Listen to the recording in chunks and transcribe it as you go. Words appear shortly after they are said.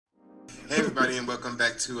Hey, everybody, and welcome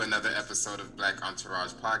back to another episode of Black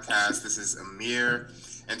Entourage Podcast. This is Amir,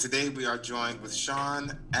 and today we are joined with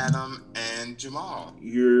Sean, Adam, and Jamal.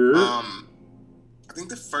 You're Um, I think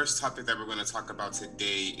the first topic that we're going to talk about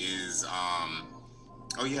today is,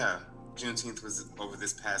 oh yeah, Juneteenth was over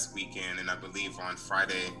this past weekend, and I believe on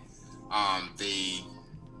Friday, they,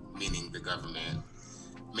 meaning the government,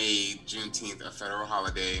 made Juneteenth a federal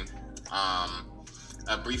holiday. Um,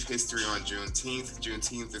 a brief history on Juneteenth.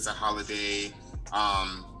 Juneteenth is a holiday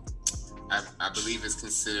I believe is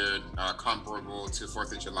considered comparable to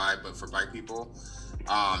 4th of July, but for Black people,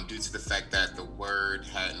 due to the fact that the word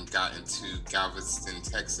hadn't gotten to Galveston,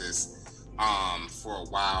 Texas, for a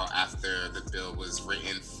while after the bill was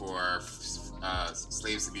written for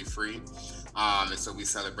slaves to be free. And so we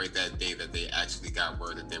celebrate that day that they actually got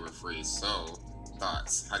word that they were free. So,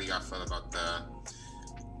 thoughts? How do y'all feel about the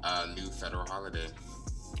new federal holiday?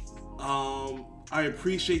 I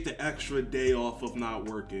appreciate the extra day off of not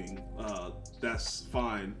working. That's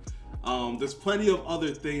fine. There's plenty of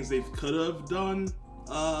other things they could have done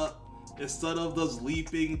instead of just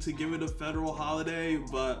leaping to give it a federal holiday,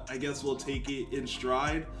 but I guess we'll take it in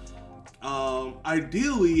stride.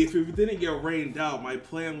 Ideally, if it didn't get rained out, my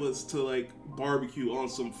plan was to like barbecue on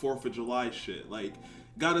some 4th of July shit. Like,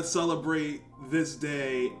 gotta celebrate this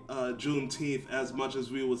day, Juneteenth, as much as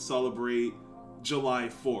we would celebrate July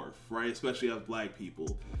 4th, right? Especially as Black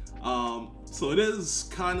people. So it is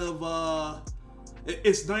kind of,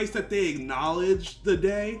 it's nice that they acknowledge the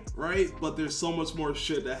day, right? But there's so much more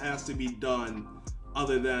shit that has to be done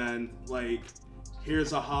other than, like,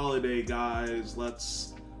 here's a holiday, guys.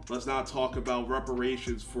 Let's not talk about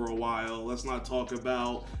reparations for a while. Let's not talk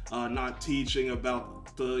about not teaching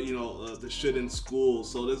about the shit in school.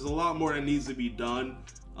 So there's a lot more that needs to be done.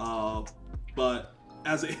 But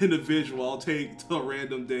as an individual, I'll take the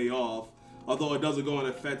random day off, although it doesn't go into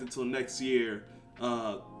effect until next year.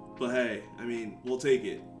 But hey, I mean, we'll take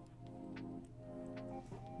it.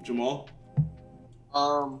 Jamal?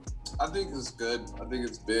 I think it's good. I think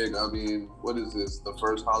it's big. I mean, what is this? The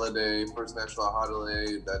first national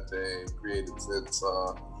holiday that they created since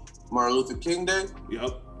Martin Luther King Day?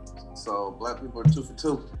 Yep. So Black people are 2 for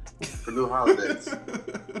 2 for new holidays.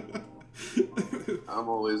 I'm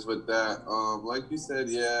always with that. Like you said,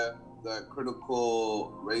 yeah, that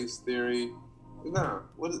critical race theory. Nah,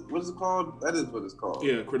 what is it called? That is what it's called.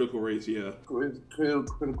 Yeah, critical race, yeah.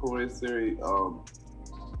 Critical race theory.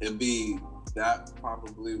 That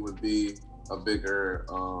probably would be a bigger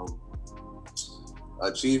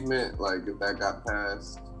achievement, like if that got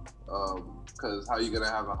passed. Because how you gonna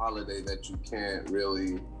have a holiday that you can't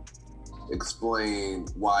really explain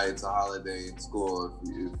why it's a holiday in school if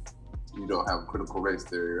you don't have critical race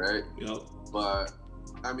theory, right? Yep. But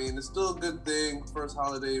I mean, it's still a good thing. First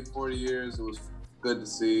holiday in 40 years. It was good to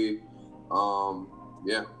see.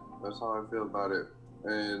 Yeah, that's how I feel about it.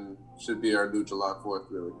 And should be our new July 4th,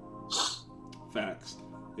 really. Facts.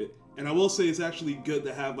 And I will say it's actually good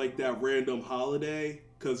to have like that random holiday,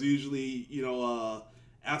 because usually,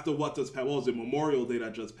 after what was it, Memorial Day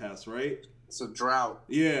that just passed, right? It's a drought.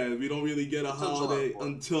 Yeah, we don't really get a holiday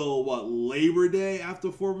until Labor Day after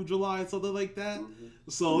 4th of July, something like that. Mm-hmm.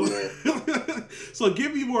 So, yeah. So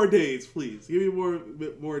give me more days, please. Give me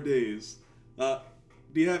more days. Do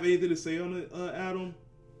you have anything to say on it, Adam?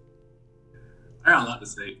 I got a lot to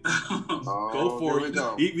say. Go for it.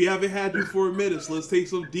 We haven't had you for a minute, so let's take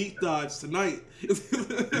some deep dives tonight.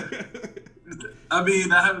 I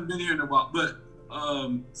mean, I haven't been here in a while, but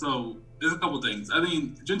so there's a couple things. I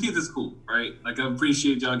mean, Juneteenth is cool, right? Like, I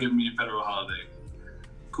appreciate y'all giving me a federal holiday.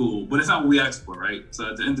 Cool, but it's not what we asked for, right? So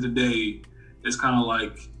at the end of the day, it's kind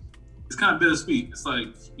of bittersweet. It's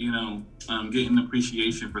like, getting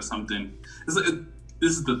appreciation for something. This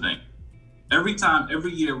is the thing.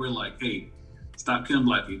 Every year, we're like, hey, stop killing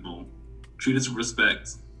Black people, treat us with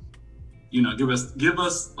respect, give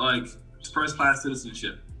us like first class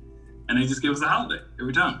citizenship, and they just give us a holiday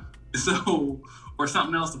every time. So, or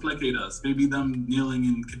something else to placate us. Maybe them kneeling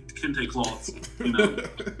in kente cloths,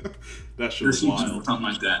 That shit was wild. Something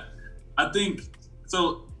like that. I think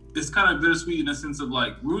so. It's kind of bittersweet in the sense of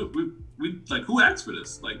like we like, who asked for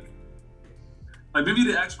this? Like maybe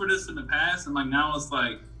they asked for this in the past, and like now it's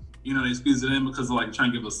like, they squeeze it in because they're like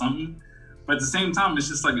trying to give us something. But at the same time, it's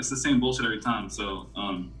just like it's the same bullshit every time. So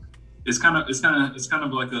it's kind of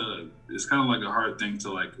like a hard thing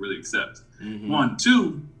to like really accept. Mm-hmm. 1,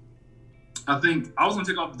 2. I think I was gonna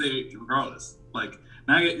take off the day regardless. Like,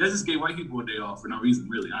 now I just gave white people a day off for no reason,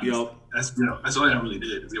 really. Honestly. Yep. That's all I really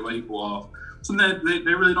did, is get white people off. Something that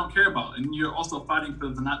they really don't care about, and you're also fighting for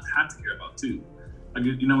them to not have to care about too. Like,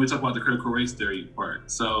 we talk about the critical race theory part.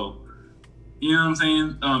 So You know what I'm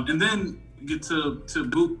saying? And then get to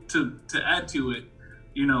add to it,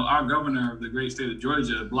 our governor of the great state of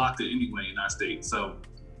Georgia blocked it anyway in our state. So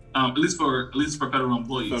at least for federal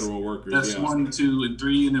employees, Federal workers. that's yeah. 1, 2, and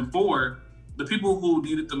 3, and then 4. The people who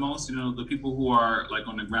need it the most, the people who are like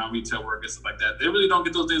on the ground, retail workers, stuff like that, they really don't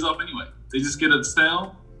get those days off anyway. They just get a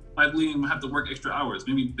stale, likely, and have to work extra hours,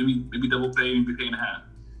 maybe double pay, maybe pay and a half,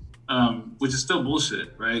 which is still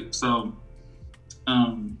bullshit, right? So,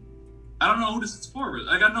 I don't know who this is for.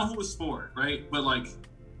 Like, I know who it's for, right? But like,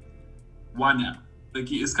 why now?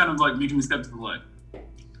 Like, it's kind of like making me skeptical. Like,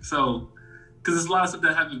 so, because there's a lot of stuff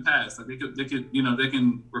that haven't passed. Like, they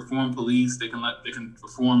can reform police. They can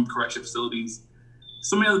reform correction facilities.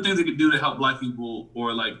 So many other things they could do to help Black people,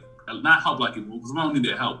 or like not help Black people because we don't need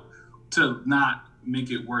their help, to not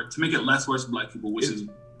make it work, to make it less worse for Black people, which is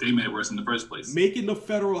they made it worse in the first place. Making the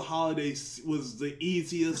federal holidays was the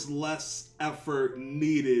easiest, less effort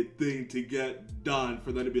needed thing to get done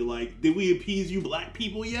for them to be like, did we appease you Black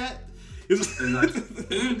people yet? Exactly.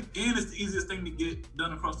 and it's the easiest thing to get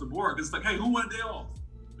done across the board. It's like, hey, who want a day off?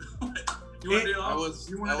 You want a day off? That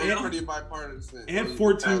was pretty bipartisan. And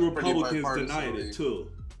 14 Republicans denied it too.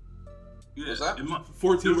 Yeah. What's that?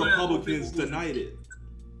 14 Republicans denied it.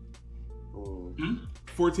 Hmm?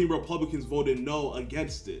 14 Republicans voted no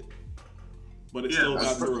against it, but it still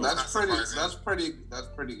got through. That's pretty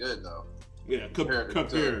good though. Yeah,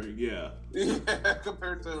 compared, yeah. Yeah,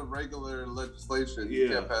 compared to regular legislation, you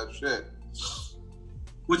can't pass shit.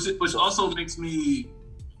 Which also makes me,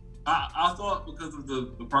 I thought because of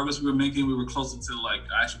the progress we were making, we were closer to like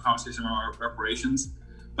actual conversation around reparations.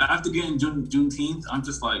 But after getting Juneteenth, I'm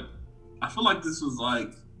just like, I feel like this was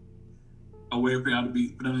like a way for them to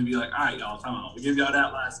be like, all right, y'all, time out. We give y'all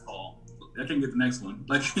that last call. I can't get the next one.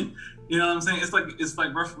 Like, you know what I'm saying? It's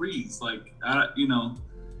like referees. Like,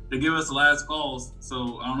 they give us the last calls,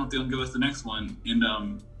 so I don't know if they're gonna give us the next one. And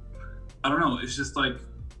I don't know. It's just like,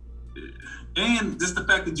 and just the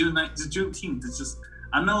fact that Juneteenth, it's just,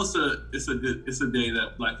 I know it's a day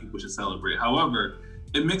that Black people should celebrate. However,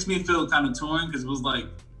 it makes me feel kind of torn because it was like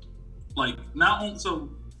not only so.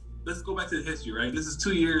 Let's go back to the history, right? This is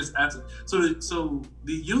 2 years after. So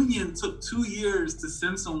the Union took 2 years to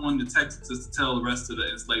send someone to Texas to tell the rest of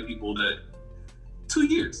the enslaved people that 2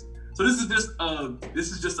 years. So this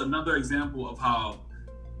is just another example of how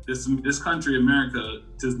this country, America,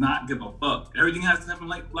 does not give a fuck. Everything has to happen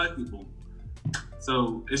like Black people.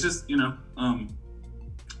 So it's just, I'm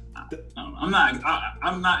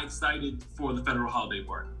not excited for the federal holiday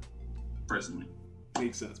part, personally.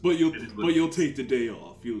 Makes sense, but you'll take the day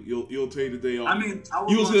off. You'll take the day off. I mean,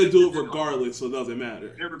 you was gonna do it regardless, so it doesn't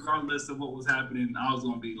matter. Regardless of what was happening, I was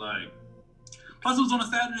gonna be like. Plus, it was on a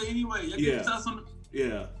Saturday anyway.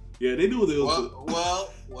 Yeah, they knew they was.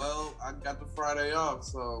 Well, I got the Friday off,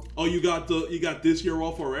 so. Oh, you got this year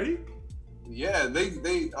off already? Yeah, the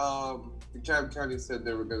DeKalb County said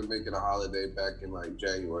they were gonna make it a holiday back in like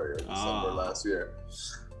January or December last year.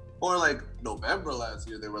 Or like November last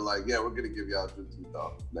year, they were like, yeah, we're going to give y'all Juneteenth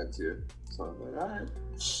off next year. So I was like, all right.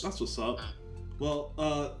 That's what's up.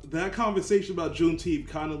 Well, that conversation about Juneteenth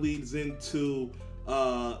kind of leads into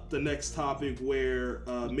the next topic where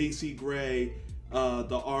Macy Gray,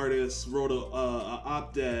 the artist, wrote a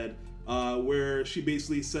op-ed where she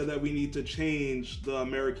basically said that we need to change the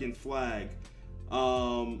American flag.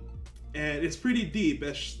 And it's pretty deep.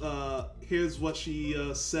 Here's what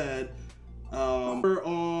she said.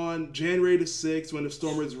 On January the 6th, when the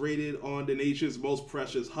stormers raided on the nation's most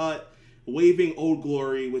precious hut, waving Old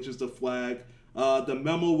Glory, which is the flag, the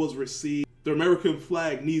memo was received. The American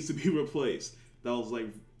flag needs to be replaced. That was like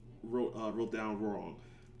wrote down wrong.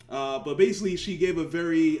 But basically, she gave a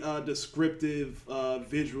very descriptive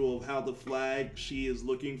visual of how the flag she is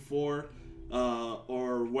looking for,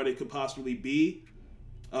 or what it could possibly be.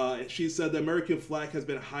 She said the American flag has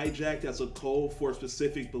been hijacked as a code for a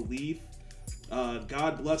specific belief.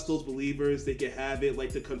 God bless those believers. They can have it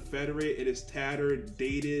like the Confederate. It is tattered,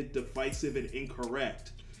 dated, divisive, and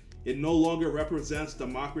incorrect. It no longer represents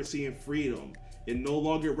democracy and freedom. It no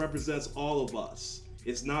longer represents all of us.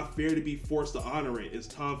 It's not fair to be forced to honor it. It's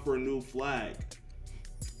time for a new flag.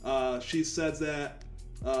 She says that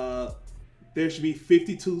there should be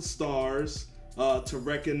 52 stars to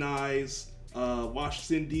recognize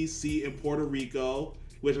Washington, D.C. and Puerto Rico,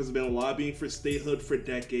 which has been lobbying for statehood for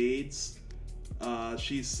decades.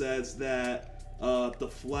 She says that the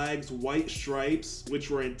flag's white stripes, which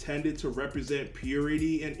were intended to represent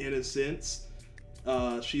purity and innocence.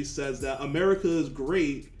 She says that America is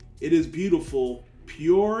great, it is beautiful,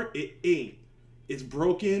 pure it ain't. It's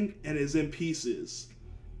broken and is in pieces.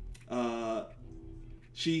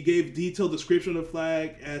 She gave detailed description of the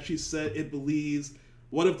flag, as she said it believes,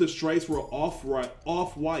 what if the stripes were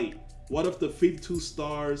off-white? What if the 52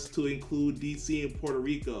 stars to include DC and Puerto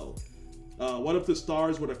Rico? What if the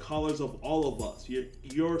stars were the colors of all of us,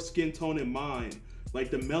 your skin tone and mine,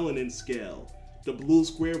 like the melanin scale? The blue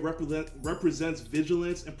square represents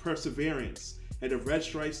vigilance and perseverance, and the red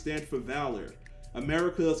stripes stand for valor.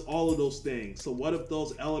 America is all of those things, so what if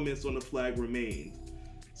those elements on the flag remained?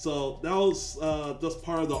 So that was just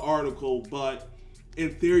part of the article, but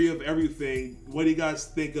in theory of everything, what do you guys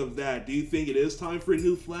think of that? Do you think it is time for a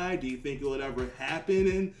new flag? Do you think it would ever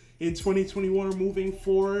happen in 2021 or moving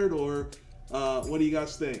forward? Or what do you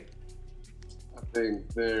guys think? I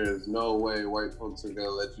think there's no way white folks are going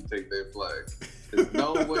to let you take their flag. There's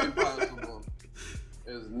no way possible.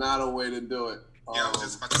 There's not a way to do it. Yeah, I was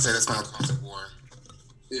just about to say that's going to cause a war.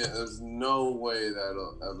 Yeah, there's no way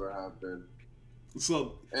that'll ever happen.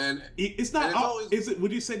 So and it's not. and it's always, is it?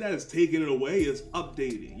 Would you say that it's taking it away? It's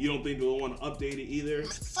updating. You don't think they'll want to update it either? Man,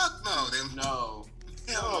 fuck no. No.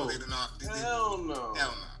 Hell no. They do not. Hell no. Hell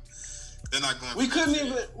no. They're not going. We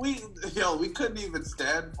couldn't even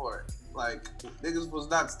stand for it. Like niggas was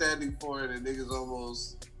not standing for it, and niggas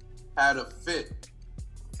almost had a fit.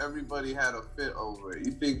 Everybody had a fit over it.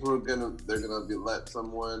 You think they're gonna let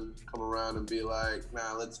someone come around and be like,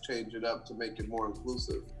 nah, let's change it up to make it more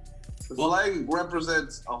inclusive? The flag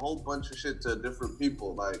represents a whole bunch of shit to different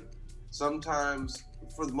people. Like sometimes,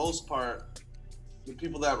 for the most part, the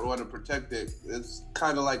people that want to protect it, it's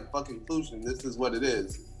kind of like fuck inclusion. This is what it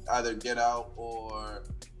is: either get out or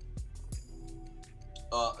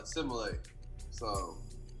assimilate. So,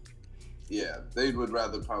 yeah, they would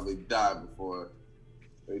rather probably die before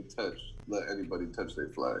they let anybody touch their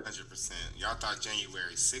flag. 100%. Y'all thought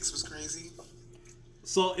January 6th was crazy?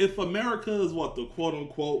 So if America is the quote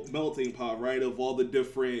unquote melting pot, right, of all the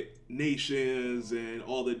different nations and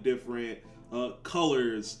all the different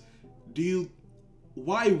colors,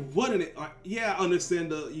 why wouldn't it? Yeah, I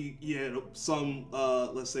understand some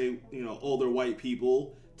let's say older white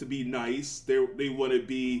people to be nice, they wouldn't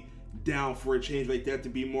be down for a change like that to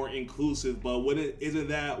be more inclusive, but isn't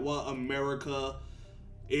that what America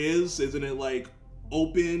is? Isn't it like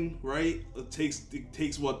open, right? It takes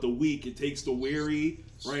the weak, it takes the weary,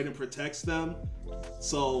 right, and protects them.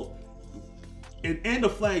 So and the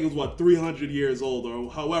flag is 300 years old, or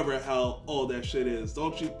however how old that shit is.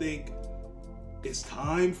 Don't you think it's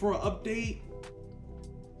time for an update?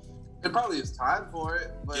 It probably is time for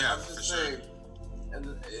it, but yeah, I'm just for saying, sure.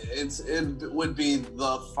 It would be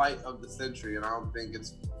the fight of the century, and I don't think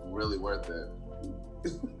it's really worth it.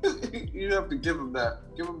 You have to give them that.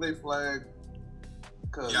 Give them their flag.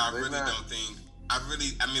 Yeah, I really don't think. I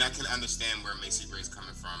mean, I can understand where Macy Gray's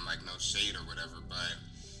coming from, like no shade or whatever, but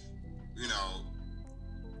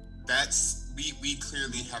we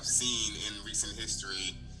clearly have seen in recent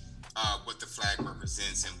history what the flag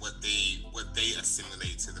represents and what they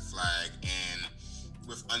assimilate to the flag, and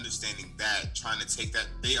with understanding that, trying to take that,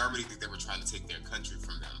 they already think they were trying to take their country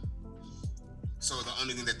from them. So the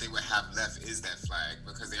only thing that they would have left is that flag,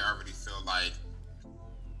 because they already feel like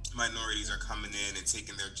minorities are coming in and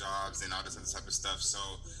taking their jobs and all this other type of stuff. So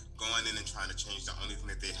going in and trying to change the only thing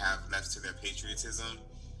that they have left to their patriotism,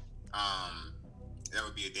 that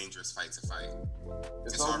would be a dangerous fight to fight.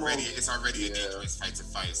 It's already a dangerous fight to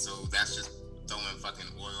fight. So that's just throwing fucking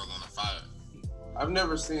oil on a fire. I've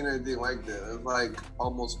never seen anything like that. It's like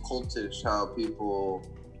almost cultish how people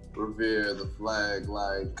revere the flag.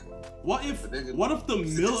 Like, what if the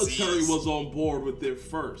military was on board with it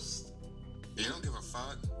first? They don't give a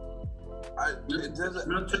fuck.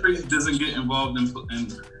 Military doesn't get involved in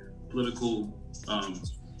political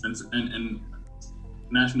and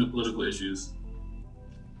national political issues.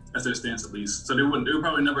 That's their stance, at least. So they would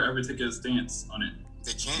probably never ever take a stance on it.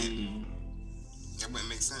 They can't. It wouldn't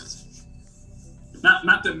make sense.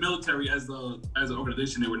 Not the military as an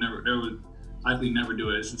organization. They would likely never do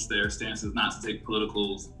it. It's just their stance is not to take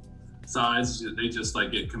political sides. They just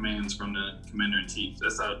like get commands from the commander in chief.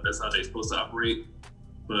 That's how they're supposed to operate.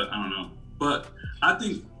 But I don't know. But I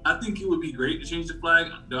think it would be great to change the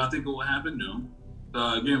flag. Do I think it will happen? No.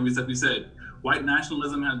 Again, we said, white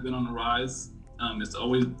nationalism has been on the rise. It's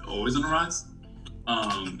always on the rise.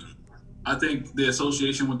 I think the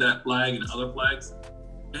association with that flag and other flags,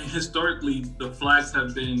 and historically, the flags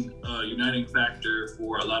have been a uniting factor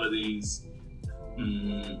for a lot of these. For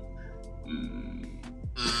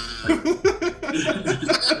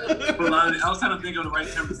a lot of, I was trying to think of the right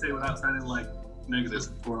term to say without sounding like negative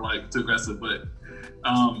or like too aggressive, but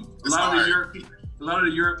a lot of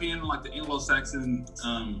the European, like the Anglo-Saxon,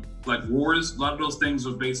 like wars, a lot of those things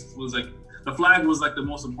was like the flag was like the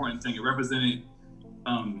most important thing. It represented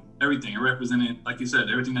everything. It represented, like you said,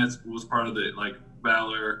 everything that was part of the like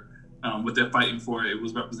valor, what they're fighting for. It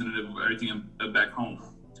was representative of everything back home.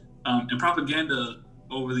 And propaganda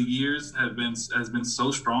over the years has been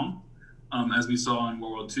so strong, as we saw in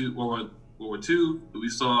World War II. We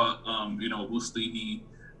saw Mussolini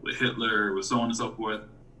with Hitler, with so on and so forth.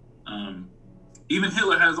 Even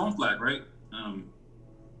Hitler has his own flag, right?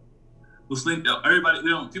 Mussolini, everybody,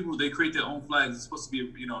 people, they create their own flags. It's supposed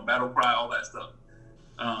to be a battle cry, all that stuff.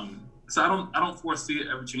 So I don't foresee it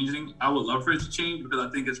ever changing. I would love for it to change because I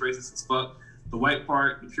think it's racist as fuck. The white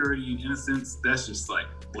part, the purity and innocence, that's just like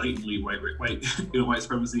blatantly white white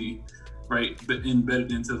supremacy, right? But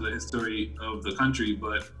embedded into the history of the country.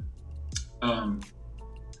 But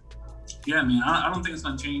yeah, man, I don't think it's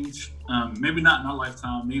gonna change. Maybe not in our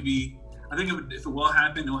lifetime. Maybe I think if it will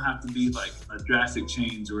happen, it'll have to be like a drastic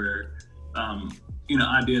change where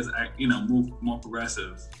ideas move more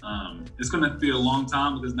progressive. It's gonna be a long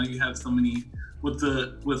time because now you have so many with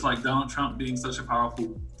like Donald Trump being such a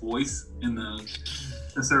powerful voice in the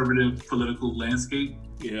conservative political landscape.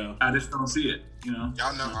 Yeah, I just don't see it. Y'all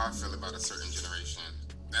know how I feel about a certain generation.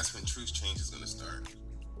 That's when true change is gonna start.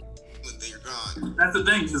 When they're gone. That's the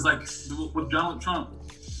thing. Is like with Donald Trump,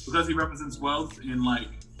 because he represents wealth and like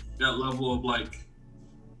that level of like,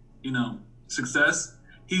 success.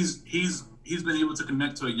 He's been able to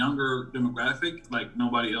connect to a younger demographic like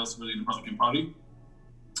nobody else really in the Republican Party,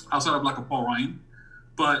 outside of like a Paul Ryan.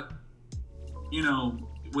 But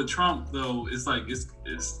with Trump though, it's like it's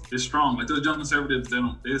strong. Like those young conservatives, they're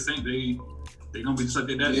gonna be just like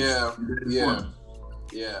their daddy.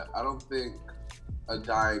 Yeah. I don't think a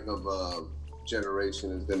dying of a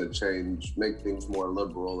generation is gonna make things more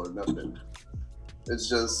liberal or nothing. It's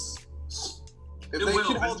just if they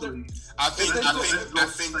can hold their. I think that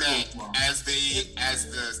as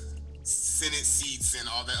the Senate seats and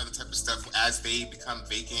all that other type of stuff, as they become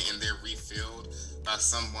vacant and they're refilled by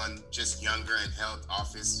someone just younger and held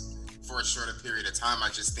office for a shorter period of time, I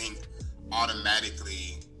just think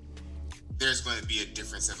automatically there's going to be a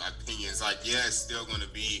difference of opinions. Like, yeah, it's still going to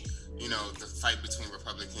be, the fight between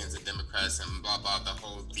Republicans and Democrats and blah, blah, the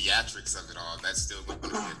whole theatrics of it all. That's still going to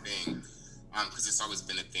be a thing because it's always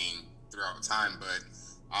been a thing throughout time. But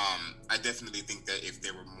I definitely think that if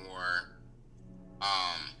there were more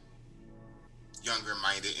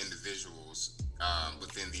younger-minded individuals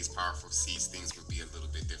within these powerful seats, things would be a little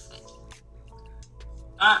bit different.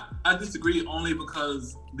 I disagree only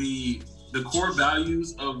because the core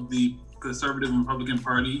values of the conservative and Republican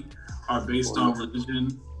Party are based on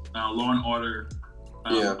religion, law and order,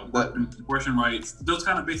 abortion rights, those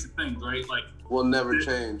kind of basic things, right? Like will never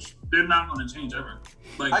change. They're not going to change ever.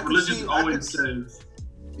 Like religion always says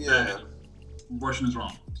that abortion is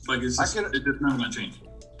wrong. Like it's just never going to change.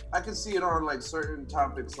 I can see it on like certain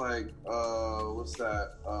topics like what's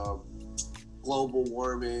that? Global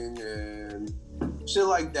warming and shit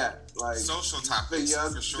like that. Like social topics.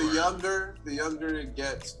 For sure. The younger it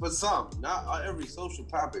gets, but some, not every social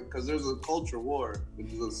topic, because there's a culture war,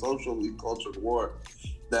 which is a socially cultured war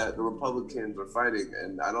that the Republicans are fighting,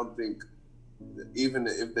 and I don't think even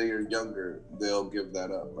if they are younger, they'll give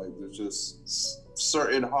that up. Like there's just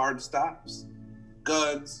certain hard stops,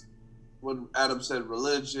 guns. When Adam said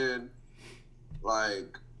religion,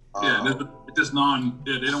 like it's just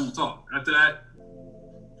they don't talk. After that,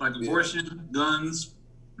 like abortion, guns,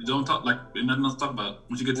 you don't talk. Like there's nothing else to talk about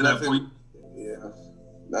once you get to that point. Yeah,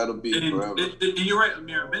 that'll be forever. And you're right,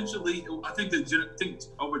 Amir. Eventually, I think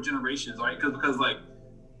over generations, right? Because like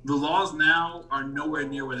the laws now are nowhere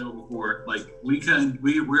near where they were before. Like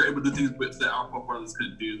we're able to do things that our forefathers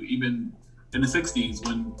couldn't do, even in the '60s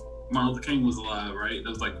when Martin Luther King was alive, right? That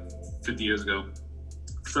was like 50 years ago,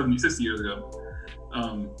 60 years ago.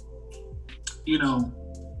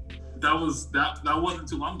 That wasn't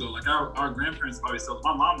too long ago. Like our grandparents probably still.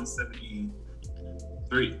 My mom is 73,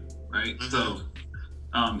 right?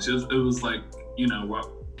 Mm-hmm. So, it was like, did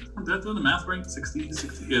I do the math right? 60 years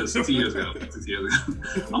ago. 60 years ago.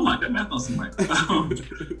 I'm like, that math don't seem right.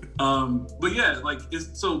 But yeah, like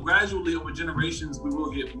so gradually over generations, we will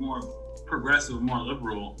get more progressive, more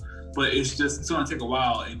liberal. But it's going to take a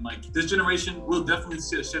while. And like this generation, we'll definitely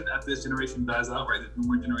see a shift after this generation dies out, right? The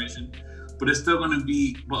boomer generation. But it's still going to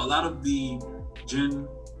be, a lot of the Gen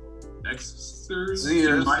Xers,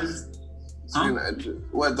 Gen Ys.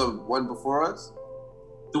 What, the one before us?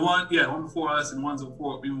 The one before us and ones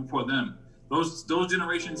even before them. Those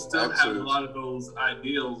generations still have a lot of those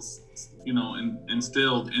ideals,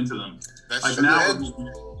 instilled into them. That's like now,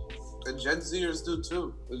 and Gen Zers do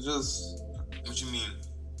too. It's just. What you mean?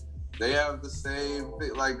 They have the same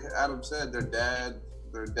thing, like Adam said. Their dad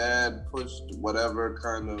their dad pushed whatever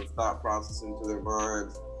kind of thought process into their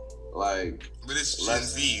minds. Like, but it's Gen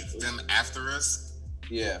Z, them after us.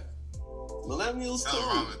 Yeah, millennials Something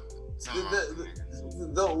wrong with.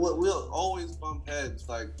 We'll always bump heads,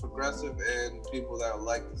 like progressive and people that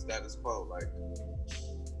like the status quo. Like,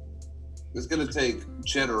 it's gonna take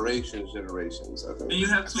generations. I think. And you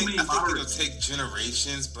have too many. I think it'll take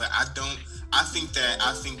generations, but I think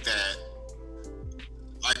that,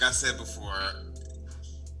 like I said before,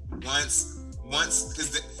 once,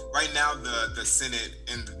 because right now the Senate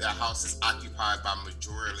and the House is occupied by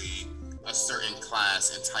majority a certain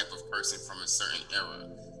class and type of person from a certain era.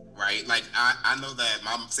 Right, like I know that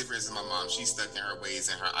say for instance, my mom, she's stuck in her ways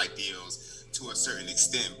and her ideals to a certain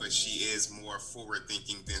extent, but she is more forward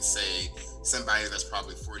thinking than say somebody that's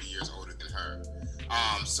probably 40 years older than her.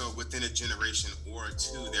 So within a generation or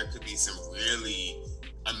two, there could be some really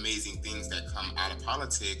amazing things that come out of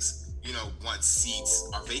politics. You know, once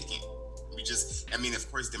seats are vacant,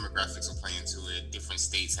 of course, demographics will play into it. Different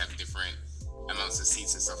states have different amounts of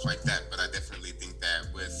seats and stuff like that, but I definitely think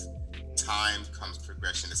that with time comes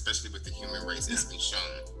progression, especially with the human race. It's been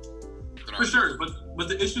shown. For sure, but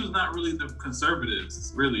the issue is not really the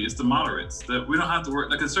conservatives. Really, it's the moderates. That we don't have to work.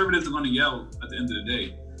 The conservatives are going to yell at the end of the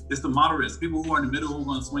day. It's the moderates, people who are in the middle, who are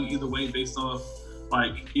going to swing either way based off,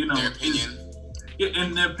 like, you know, their opinion.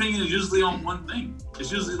 And their opinion is usually on one thing.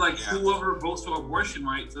 It's usually like whoever votes for abortion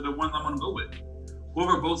rights are the ones I'm going to go with.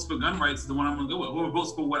 Whoever votes for gun rights is the one I'm going to go with. Whoever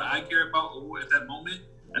votes for what I care about at that moment,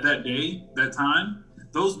 at that day, that time.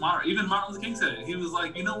 Even Martin Luther King said it. He was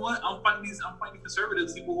like, you know what? I'm fighting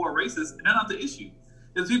conservatives, people who are racist, and they're not the issue.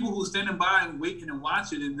 There's people who are standing by and waiting and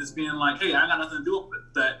watching and just being like, hey, I got nothing to do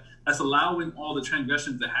with that. That's allowing all the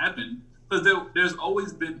transgressions to happen. Because there's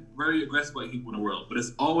always been very aggressive white people in the world, but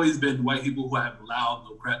it's always been white people who have allowed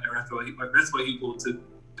the aggressive white people to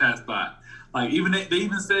pass by. Like, even they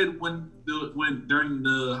even said when during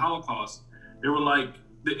the Holocaust, they were like,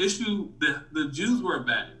 the issue, the Jews were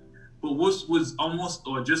bad. But what was almost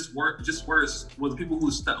or just worse was the people who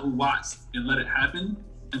watched and let it happen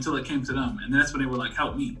until it came to them, and that's when they were like,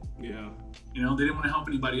 "Help me." Yeah. You know, they didn't want to help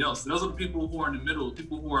anybody else. Those are the people who are in the middle.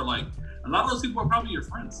 People who are like, a lot of those people are probably your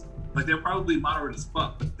friends. Like, they're probably moderate as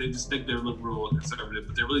fuck. But they just think they're liberal or conservative,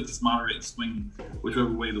 but they're really just moderate and swing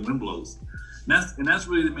whichever way the wind blows. And that's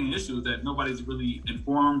really the main issue, is that nobody's really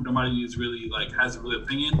informed. Nobody is really like has a real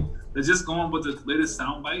opinion. They're just going with the latest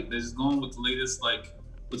soundbite. They're just going with the latest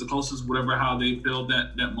with the closest, whatever, how they feel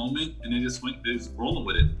that moment, and they're just rolling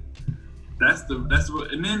with it. That's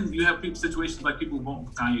and then you have situations like people voting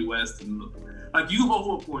for Kanye West, and like, you can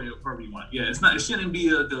vote for whoever you want. Yeah, it shouldn't be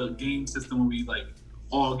the game system where we like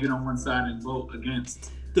all get on one side and vote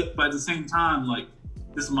against. But at the same time, like,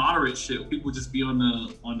 this moderate shit, people just be on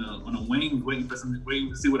a wing waiting to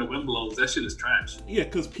see where the wind blows. That shit is trash. Yeah,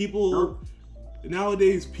 because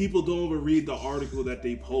nowadays people don't even read the article that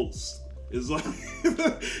they post. It's like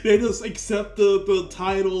they just accept the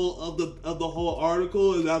title of the whole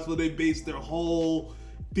article, and that's what they base their whole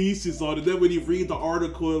thesis on. And then when you read the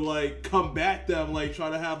article and like come back to them, like try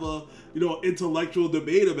to have a intellectual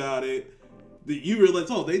debate about it, that you realize,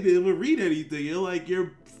 oh, they didn't even read anything.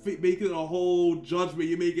 You're making a whole judgment,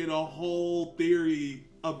 you're making a whole theory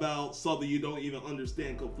about something you don't even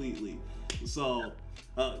understand completely. So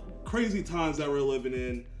crazy times that we're living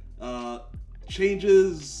in.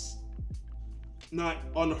 Changes not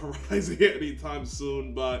on the horizon anytime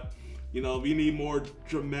soon, but we need more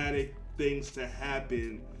dramatic things to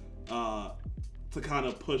happen to kind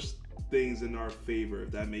of push things in our favor,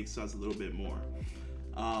 if that makes sense a little bit more.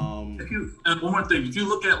 And one more thing, if you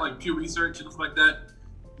look at like Pew Research and stuff like that,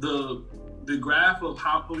 the graph of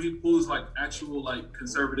how who's like actual like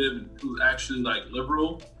conservative and who's actually like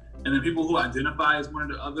liberal, and then people who identify as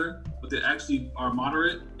one or the other, but they actually are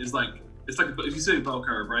moderate, is like, it's like if you say a bell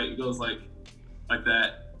curve, right? It goes like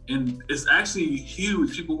that, and it's actually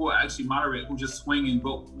huge. People who are actually moderate, who just swing and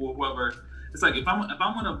vote for whoever. It's like, if I'm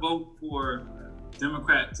gonna vote for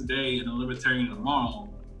Democrat today and a Libertarian tomorrow,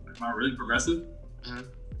 am I really progressive? Mm-hmm.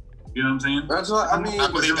 You know what I'm saying? That's what I mean.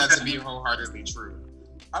 I believe that to be wholeheartedly true.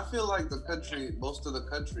 I feel like most of the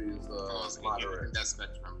country is moderate. That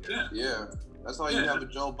spectrum. Yeah. That's why you have a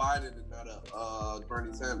Joe Biden and not a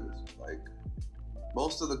Bernie Sanders. Like,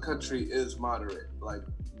 most of the country is moderate. Like,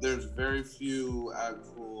 there's very few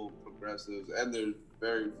actual progressives, and there's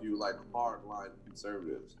very few like hardline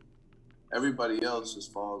conservatives. Everybody else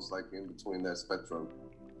just falls like in between that spectrum.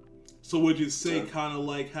 So would you say kind of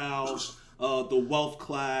like how the wealth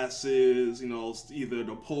class is, either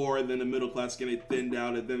the poor and then the middle class getting thinned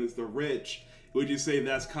out, and then it's the rich? Would you say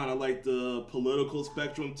that's kind of like the political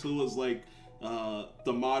spectrum too? Is like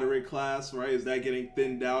the moderate class, right? Is that getting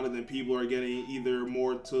thinned out, and then people are getting either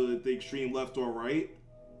more to the extreme left or right?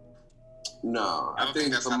 No, I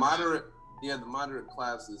think the moderate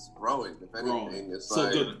class is growing. If anything, it's so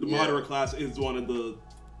the moderate class is one of the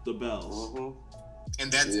bells. Mm-hmm. And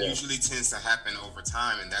that usually tends to happen over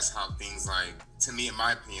time, and that's how things like, to me, in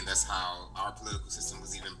my opinion, that's how our political system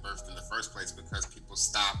was even birthed in the first place, because people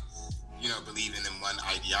stopped, believing in one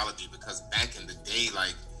ideology. Because back in the day,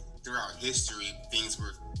 like throughout history,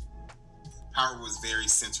 power was very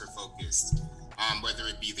center focused, whether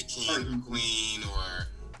it be the king or queen or,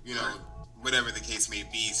 whatever the case may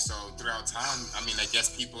be. So throughout time, I mean, I guess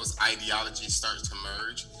people's ideologies start to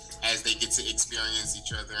merge as they get to experience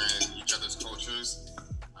each other and each other's cultures,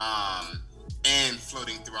 and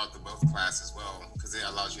floating throughout the both class as well, because it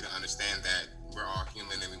allows you to understand that we're all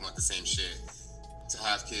human and we want the same shit, to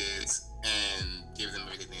have kids and give them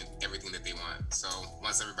everything that they want. So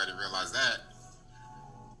once everybody realized that,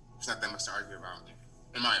 there's not that much to argue about,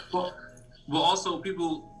 in my opinion. Well, also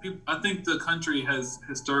people, I think the country has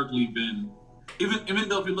historically been, even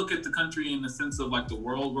though if you look at the country in the sense of like the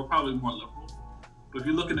world, we're probably more liberal. But if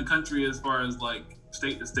you look in the country as far as like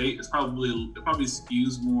state to state, it probably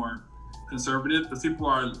skews more conservative, because people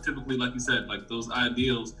are typically, like you said, like those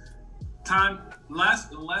ideals. The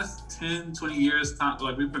last 10, 20 years,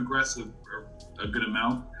 like we've progressed a good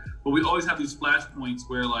amount, but we always have these flashpoints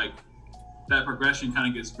where like that progression kind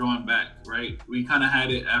of gets drawn back, right? We kind of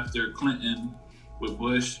had it after Clinton with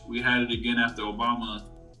Bush. We had it again after Obama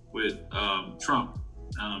with Trump.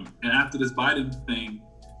 And after this Biden thing,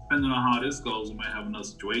 depending on how this goes, we might have another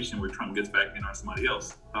situation where Trump gets back in or somebody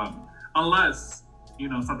else. Unless,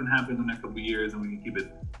 something happens in the next couple of years and we can keep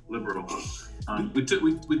it liberal. We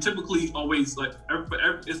typically always, like,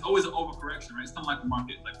 it's always an overcorrection, right? It's kind of like the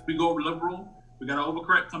market. Like, if we go liberal, we got to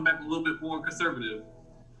overcorrect, come back a little bit more conservative.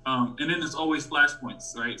 And then there's always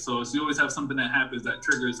flashpoints, right? So you always have something that happens that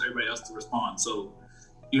triggers everybody else to respond. So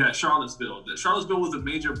you had Charlottesville. Charlottesville was a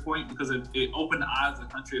major point because it opened the eyes of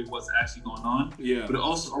the country of what's actually going on. Yeah. But it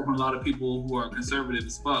also opened a lot of people who are conservative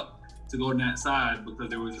as fuck to go on that side, because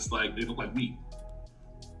they were just like, they look like me.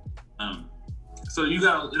 So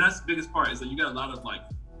and that's the biggest part, is that you got a lot of like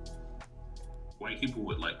white people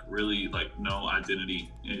with like really like no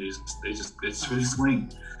identity. It's really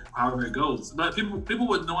swing however it goes. But people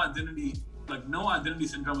with no identity, like no identity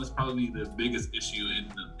syndrome, is probably the biggest issue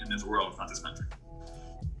in this world, not this country.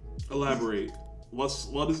 Elaborate. What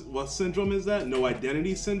syndrome is that? No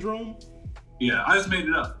identity syndrome? Yeah, I just made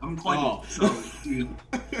it up. I'm coining it. So,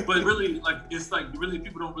 but really, like, it's like really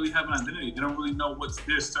people don't really have an identity. They don't really know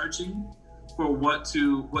they're searching for what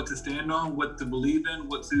to stand on, what to believe in,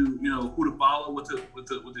 what to who to follow, what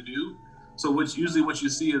to do. So what you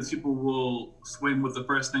see is people will swing with the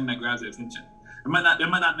first thing that grabs their attention. They might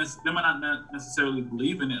not necessarily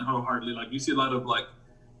believe in it wholeheartedly. Like you see a lot of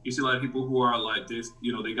people who are like this,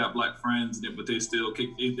 they got black friends, but they still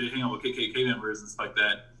they hang out with KKK members and stuff like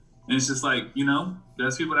that. And it's just like,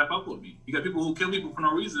 that's people that fuck with me. You got people who kill people for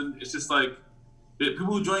no reason. It's just like people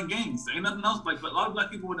who join gangs. There ain't nothing else. Like, but a lot of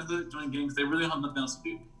black people in the hood join gangs. They really have nothing else to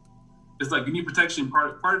do. It's like you need protection.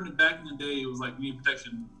 Part of it back in the day, it was like you need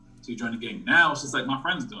protection, so you join the gang. Now it's just like my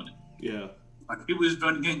friends doing it. Yeah. Like people just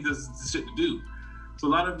join the gang because it's shit to do. So a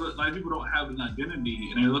lot of people don't have an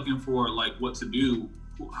identity, and they're looking for like what to do,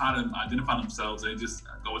 how to identify themselves. They just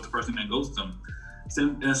go with the person that goes to them.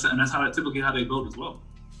 And that's typically how they vote as well.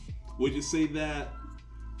 Would you say that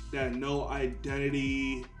no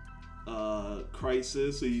identity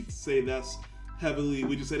crisis, or would you say that's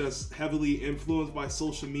heavily influenced by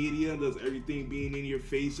social media? Does everything being in your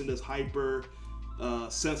face and just hyper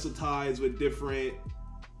sensitized with different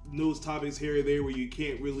news topics here or there, where you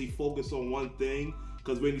can't really focus on one thing?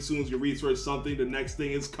 Because as soon as you research something, the next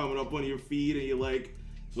thing is coming up on your feed and you're like,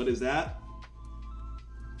 what is that?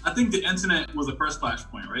 I think the internet was the first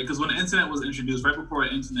flashpoint, right? Because when the internet was introduced, right before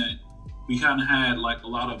the internet, we kind of had like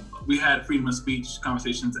we had freedom of speech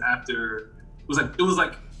conversations after. It was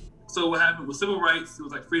like, so what happened with civil rights, it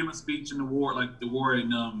was like freedom of speech in the war, like the war in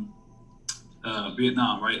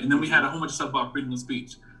Vietnam, right? And then we had a whole bunch of stuff about freedom of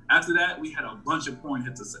speech. After that, we had a bunch of porn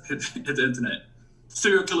hit the internet.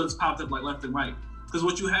 Serial killers popped up like left and right. Because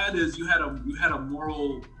what you had is you had a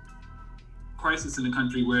moral crisis in the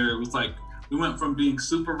country where it was like we went from being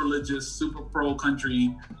super religious, super pro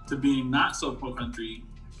country to being not so pro country,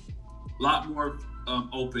 a lot more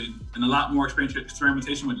open and a lot more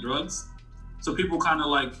experimentation with drugs. So people kind of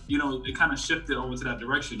like, it kind of shifted over to that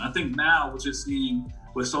direction. I think now what you're seeing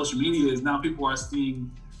with social media is now people are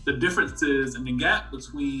seeing the differences and the gap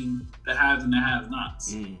between the haves and the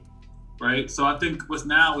have-nots. right? So I think what's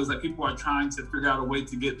now is like people are trying to figure out a way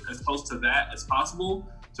to get as close to that as possible.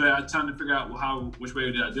 So I'm trying to figure out which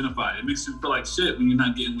way to identify it. It makes you feel like shit when you're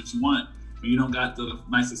not getting what you want. When you don't got the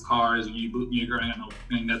nicest cars, and your girl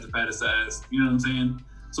ain't got the fattest ass. You know what I'm saying?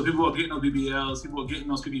 So people are getting those BBLs, people are getting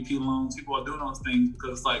those PPP loans, people are doing those things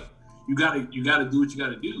because it's like you gotta do what you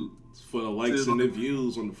gotta do. It's for the likes and the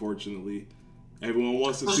views, unfortunately. Everyone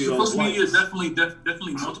wants to see those those likes. Social media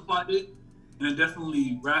definitely multiplied it, and it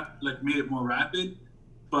definitely made it more rapid.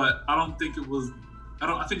 But I don't think it was.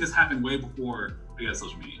 I think this happened way before we got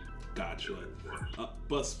social media. Gotcha.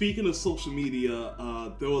 But speaking of social media,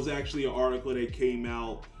 there was actually an article that came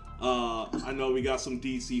out. I know we got some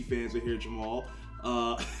DC fans in here, Jamal.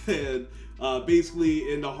 And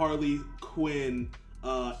basically in the Harley Quinn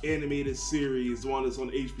animated series, the one that's on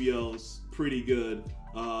HBO, is pretty good.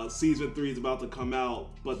 Season 3 is about to come out,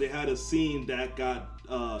 but they had a scene that got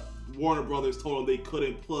Warner Brothers told them they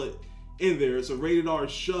couldn't put in there. It's a rated R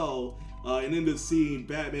show, and in the scene,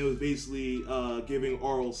 Batman was basically giving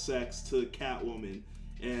oral sex to Catwoman,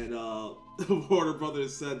 and Warner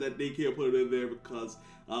Brothers said that they can't put it in there because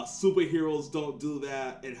superheroes don't do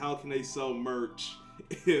that, and how can they sell merch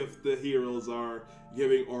if the heroes are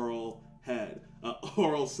giving oral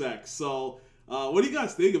sex? So, what do you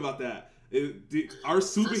guys think about that? Are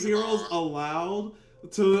superheroes allowed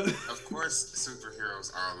to? Of course,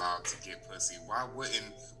 superheroes are allowed to get pussy. Why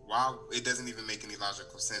it doesn't even make any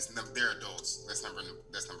logical sense. They're adults. That's number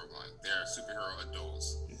one. They're superhero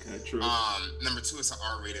adults. Okay, true. Number 2, it's an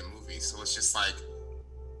R-rated movie, so it's just like,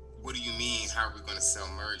 what do you mean? How are we going to sell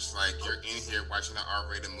merch? Like, you're in here watching an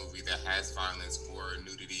R-rated movie that has violence, gore,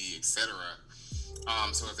 nudity, etc.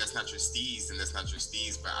 So if that's not your steez, then that's not your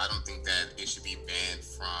steez. But I don't think that it should be banned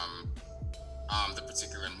from the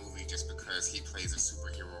particular movie just because he plays a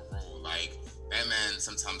superhero role. Like, Batman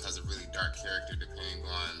sometimes has a really dark character depending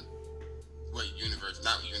on what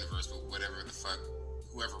not universe, but whatever the fuck,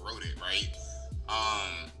 whoever wrote it, right?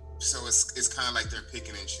 So it's kind of like they're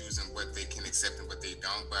picking and choosing what they can accept and what they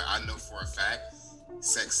don't. But I know for a fact,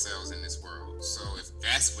 sex sells in this world. So if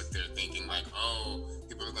that's what they're thinking, like, oh,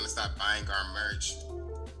 people are going to stop buying our merch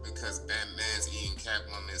because Batman's eating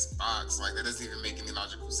Catwoman's box, like, that doesn't even make any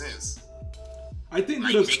logical sense. I think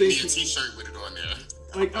like, make me a t-shirt with it on there.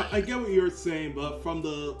 Like, I get what you're saying, but from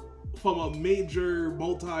a major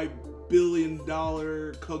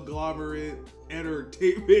multi-billion-dollar conglomerate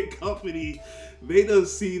entertainment company, they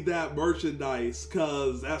just see that merchandise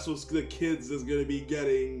because that's what the kids is going to be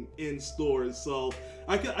getting in stores. So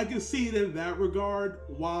I can see it in that regard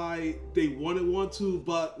why they wouldn't want to,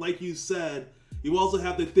 but like you said, you also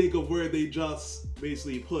have to think of where they just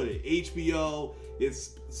basically put it. HBO,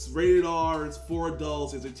 it's rated R, it's for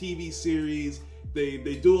adults, it's a TV series.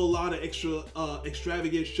 They do a lot of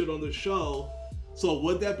extravagant shit on the show. So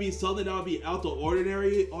would that be something that would be out the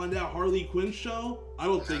ordinary on that Harley Quinn show? I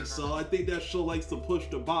don't think so. I think that show likes to push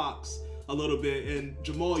the box a little bit. And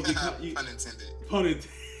Jamal, you pun intended. Pun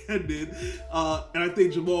intended. And I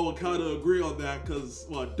think Jamal would kind of agree on that because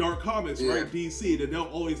Dark Comics, right? DC, they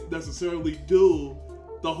don't always necessarily do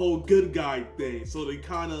the whole good guy thing. So they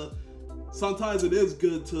kind of sometimes it is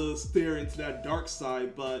good to stare into that dark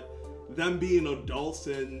side, but them being adults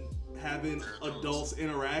and having adults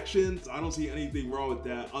interactions, I don't see anything wrong with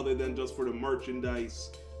that other than just for the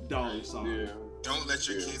merchandise dollar sign. Yeah. Don't let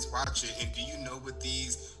your kids watch it. And do you know what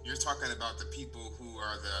you're talking about the people who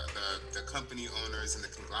are the company owners and the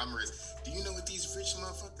conglomerates. Do you know what these rich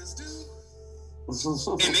motherfuckers do?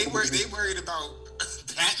 And they worried about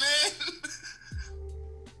Batman?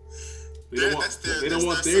 They don't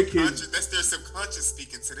want their kids. That's their subconscious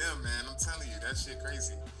speaking to them, man. I'm telling you, that shit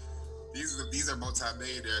crazy. These are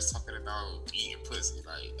multi-millionaires talking about eating pussy.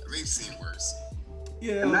 Like, they've seen worse.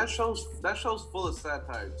 Yeah, and that show's full of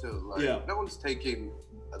satire too. Like, no one's taking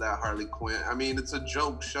that Harley Quinn. I mean, it's a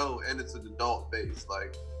joke show and it's an adult base.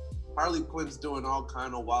 Like, Harley Quinn's doing all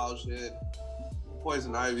kind of wild shit.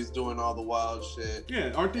 Poison Ivy's doing all the wild shit.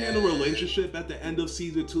 Yeah, aren't they in a relationship at the end of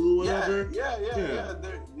season 2 or whatever? Yeah.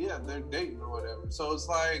 They're dating or whatever. So it's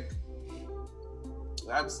like,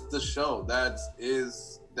 that's the show. That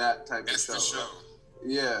type of show. The show.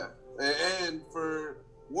 Yeah, and for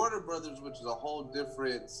Warner Brothers, which is a whole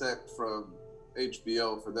different sect from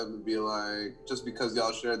HBO, for them to be like, just because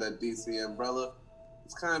y'all share that DC umbrella,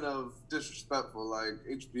 it's kind of disrespectful. Like,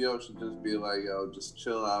 HBO should just be like, yo, just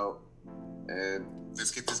chill out and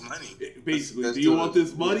let's get this money. Basically, do you want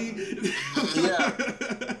this money? Yeah.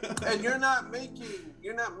 And you're not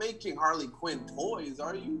making Harley Quinn toys,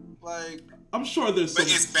 are you? Like, I'm sure there's some.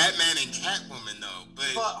 But it's Batman and Catwoman though.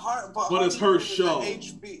 But it's her show.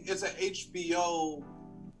 It's an HBO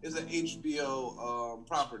is an HBO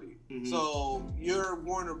property. Mhm. So you're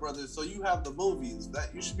Warner Brothers, so you have the movies.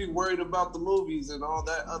 That you should be worried about the movies and all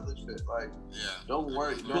that other shit. Like, Yeah. don't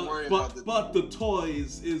worry But, about the. but the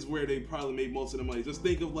toys is where they probably make most of the money. Just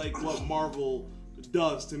think of like what Marvel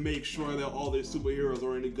does to make sure that all their superheroes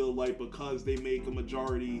are in a good light because they make a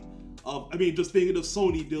majority of. I mean, just think of the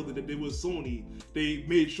Sony deal that they did with Sony. They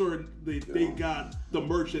made sure they got the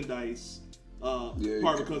merchandise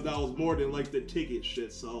part because that was more than like the ticket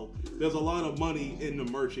shit. So there's a lot of money in the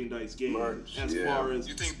merchandise game as far as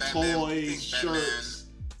You think Batman, toys, shirts,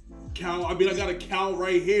 cow. I mean, I got a cow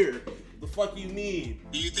right here. The fuck you mean?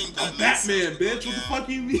 Do you think A Batman, bitch. What the fuck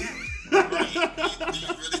you mean? Right. Do you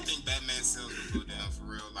really think Batman sales will go down for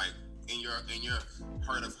real? Like in your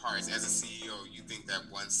heart of hearts, as a CEO, you think that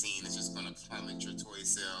one scene is just gonna plummet your toy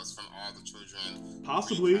sales from all the children?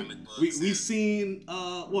 Possibly. comic books We and- seen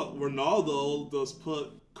Ronaldo just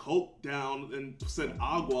put Coke down and said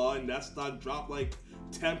agua, and that stock dropped like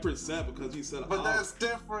 10% because he said. But that's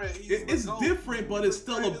different. It's different, but it's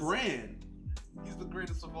still a brand. He's the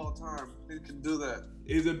greatest of all time. He can do that.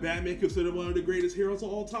 Isn't Batman considered one of the greatest heroes of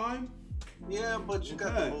all time? Yeah, but you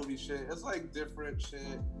got Okay. the movie shit. It's like different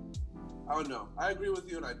shit. I don't know. I agree with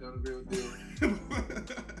you and I don't agree with you.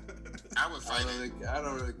 I would fight it. I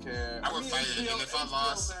don't really care. I would fight it, and if I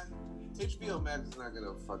lost- HBO Max is not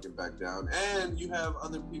gonna fucking back down. And you have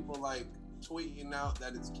other people like tweeting out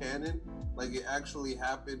that it's canon, like it actually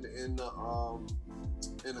happened in the comic.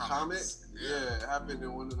 Comics, yeah. It happened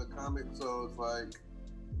in one of the comics. So it's like,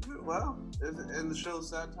 well, and the show's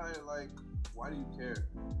satire. Like, why do you care?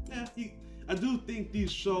 Yeah, I do think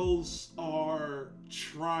these shows are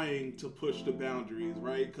trying to push the boundaries,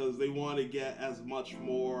 right? Because they want to get as much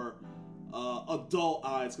more adult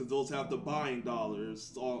eyes, because those have the buying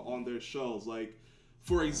dollars on their shows. Like,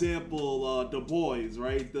 for example, The Boys,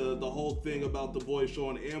 right? The whole thing about The Boys show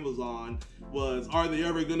on Amazon was, are they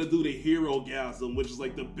ever gonna do the hero-gasm, which is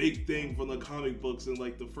like the big thing from the comic books in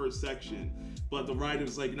like the first section. But the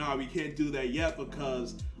writer's like, nah, we can't do that yet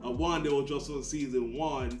because one, they were just on season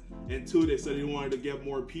 1, and 2, they said they wanted to get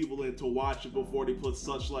more people in to watch it before they put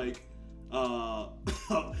such like a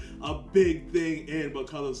big thing in,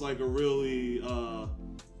 because it's like a really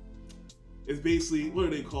it's basically, what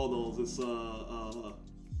do they call those? It's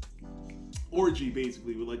orgy,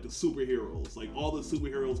 basically, with like the superheroes. Like all the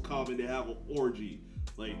superheroes come and they have an orgy.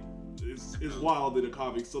 Like it's wild in the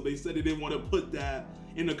comics. So they said they didn't want to put that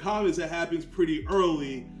in the comics. It happens pretty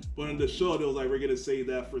early, but in the show they was like, we're gonna save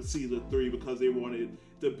that for season 3 because they wanted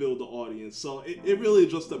to build the audience. So it really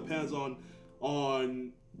just depends on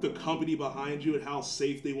the company behind you and how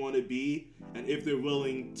safe they want to be, and if they're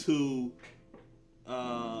willing to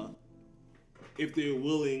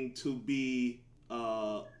be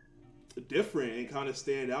different and kind of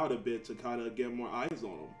stand out a bit to kind of get more eyes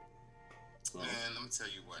on them. So. Man, I'm gonna tell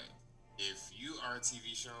you what. If you are a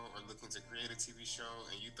TV show or looking to create a TV show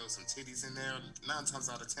and you throw some titties in there, 9 times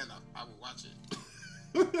out of 10, I will watch it.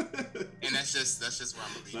 And that's just where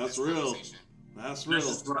I'm gonna leave That's this real. conversation. That's real.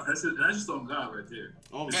 That's just on God right there.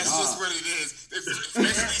 Oh my That's God. just what it is.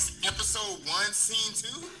 Especially episode 1, scene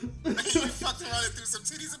 2. Like, you fucked around and threw some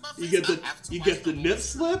titties in my face. You get the nip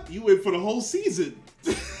slip. You wait for the whole season.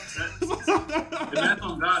 And that's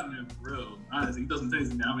on God in there, for real. Honestly, he doesn't take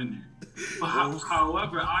me. I'm in there. But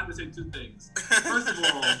however, I have to say 2 things. First of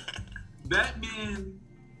all, Batman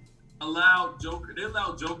allowed Joker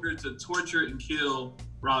to torture and kill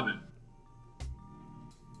Robin.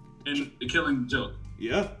 And the killing joke.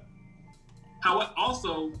 Yeah.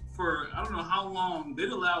 Also, for I don't know how long, they'd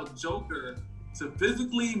allowed Joker to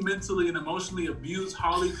physically, mentally, and emotionally abuse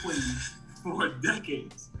Harley Quinn for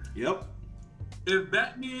decades. Yep. If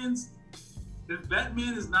Batman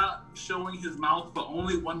is not showing his mouth for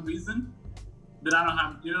only one reason, then I don't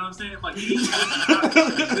have, you know what I'm saying? Like,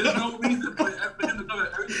 there's no reason for him to cover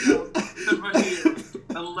everything else except right here,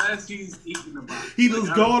 unless he's eating the box. He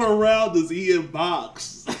just going around just eating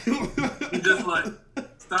box. He's just like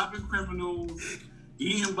stopping criminals,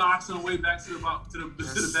 eating box on the way back to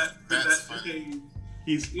the cave.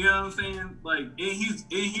 He's, you know what I'm saying? Like, and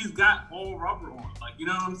he's got all rubber on. Like, you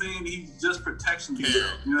know what I'm saying? He's just protection people.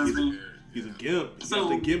 You know what I'm saying? He's a gimp. He So-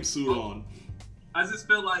 got the gimp suit on. I just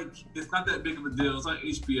feel like it's not that big of a deal. It's like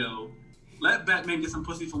HBO. Let Batman get some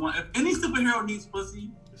pussy for one. If any superhero needs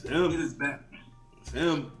pussy, It's it him. is Batman. It's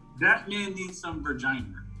him. Batman needs some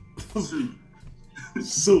vagina. Soon.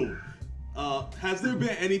 Soon. Has there been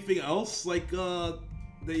anything else like that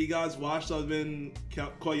you guys watched that has been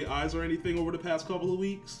caught your eyes or anything over the past couple of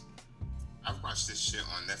weeks? I've watched this shit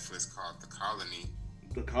on Netflix called The Colony.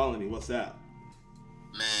 The Colony. What's that?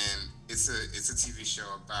 Man, it's a TV show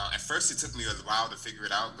about. At first, it took me a while to figure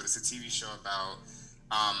it out, but it's a TV show about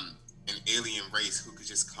an alien race who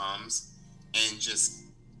just comes and just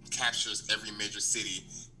captures every major city.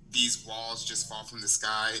 These walls just fall from the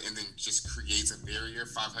sky and then just creates a barrier,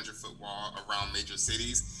 500-foot wall around major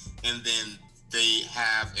cities, and then they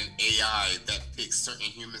have an AI that picks certain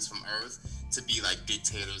humans from Earth to be like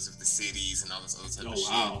dictators of the cities and all this other type of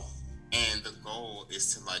shit. And the goal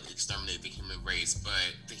is to like exterminate the human race, but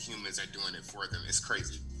the humans are doing it for them. It's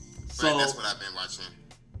crazy. But that's what I've been watching.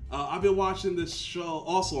 I've been watching this show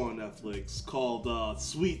also on Netflix called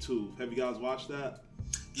Sweet Tooth. Have you guys watched that?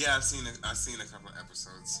 Yeah, I've seen a couple of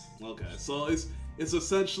episodes. Okay, so it's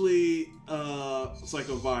essentially it's like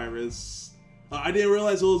a virus. I didn't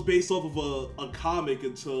realize it was based off of a comic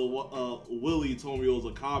until Willie told me it was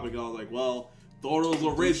a comic. I was like, well, thought it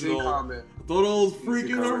was original. Thought it was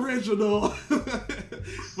freaking original.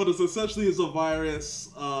 But it's a virus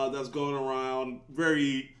that's going around,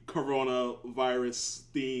 very coronavirus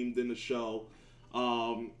themed in the show.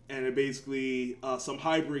 And it basically, some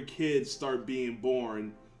hybrid kids start being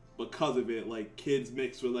born because of it. Like, kids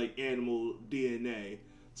mixed with, like, animal DNA.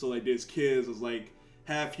 So, like, there's kids that's, like,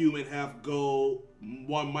 half human, half goat.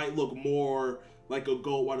 One might look more like a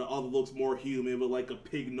goat while the other looks more human, but like a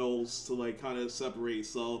pig nose to like kind of separate.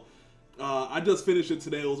 So I just finished it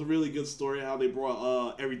today. It was a really good story how they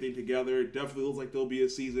brought everything together. It definitely looks like there'll be a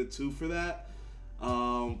season 2 for that.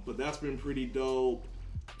 But that's been pretty dope.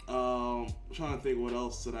 I'm trying to think what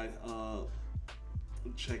else did I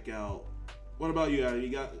check out. What about you, Adam? You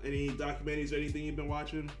got any documentaries or anything you've been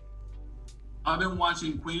watching? I've been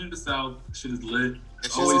watching Queen of the South. Shit is lit.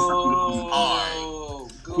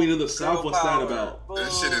 Queen of the South, what's that about?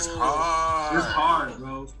 That shit is hard. It's hard,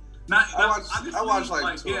 bro. I watched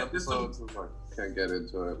like 2 episodes. Can't get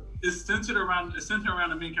into it. It's centered around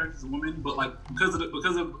the main character's a woman, but like because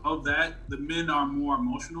of that, the men are more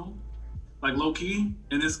emotional, like low key,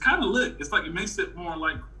 and it's kind of lit. It's like it makes it more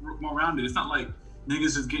rounded. It's not like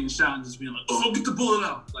niggas just getting shot and just being like, oh, get the bullet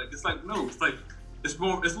out. Like it's like no, it's like it's a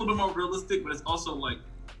little bit more realistic, but it's also like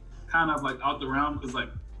kind of like out the realm because like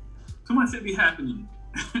too much shit be happening.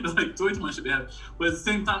 Like way too much shit be happening. But at the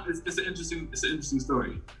same time, it's an interesting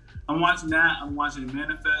story. I'm watching that. I'm watching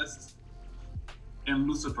Manifest and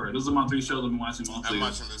Lucifer. Those are my 3 shows I've been watching mostly. I'm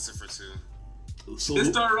watching Lucifer too. So it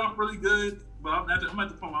started off really good, but I'm at the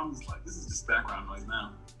point where I'm just like, this is just background noise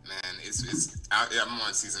now. Man, it's I'm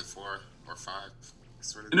on season 4 or 5.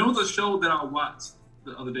 It's really and it was a show that I watched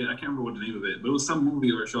the other day. I can't remember what the name of it, but it was some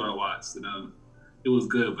movie or a show I watched, and it was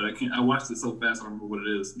good. But I watched it so fast I don't remember what it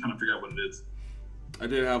is. I'm trying to figure out what it is. I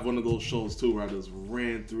did have one of those shows too where I just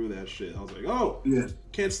ran through that shit. I was like, oh, yeah,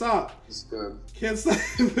 can't stop. It's good. Can't stop.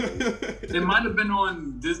 It might have been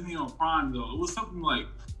on Disney or Prime though. It was something like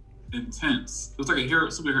intense. It was like a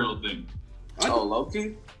superhero thing.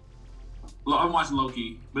 Loki? I'm watching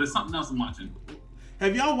Loki, but it's something else I'm watching.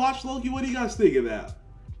 Have y'all watched Loki? What do you guys think of that?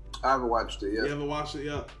 I haven't watched it yet. You haven't watched it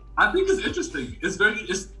yet? I think it's interesting.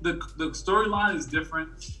 The storyline is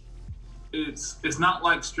different. It's not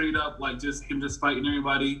like straight up like just him just fighting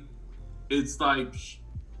everybody. But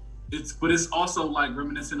it's also like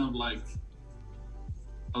reminiscent of like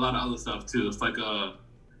a lot of other stuff too. It's like it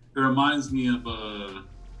reminds me of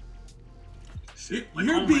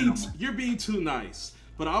you're being too nice.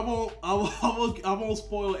 But I won't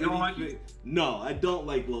spoil anything. Like it? No, I don't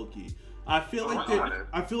like Loki. I feel like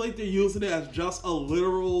they're using it as just a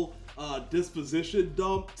literal disposition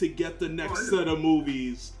dump to get the next set of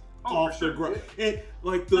movies off the ground. And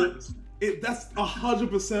like that's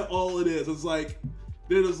 100% all it is. It's like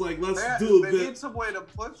they're just like let's do this. They need some way to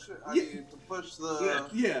push it. To push the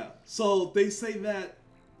yeah. So they say that.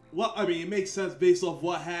 Well, I mean, it makes sense based off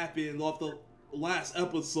what happened off the last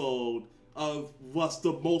episode of what's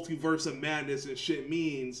the multiverse of madness and shit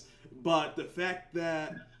means, but the fact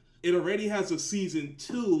that it already has a season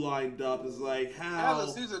 2 lined up is like how. It has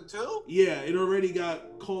a season 2? Yeah, it already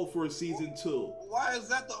got called for a season 2. Why is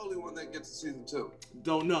that the only one that gets a season 2?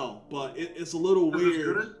 Don't know, but it's a little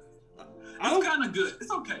weird. It's kind of good.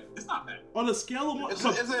 It's okay. It's not bad. On a scale of is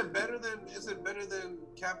it better than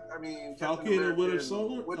Falcon and Winter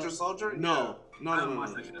Soldier? Winter Soldier? No.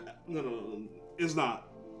 It's not.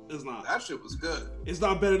 That shit was good. It's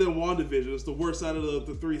not better than WandaVision. It's the worst out of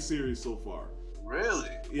the 3 series so far. Really?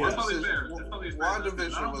 Yeah.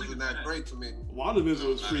 WandaVision wasn't that great to me. WandaVision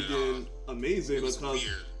was freaking amazing because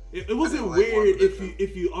it wasn't weird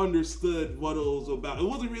if you understood what it was about. It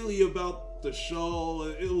wasn't really about the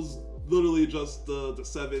show. It was literally just the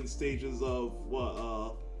 7 stages of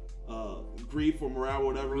grief or morale,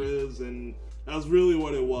 whatever it is, and that's really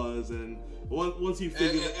what it was. And once you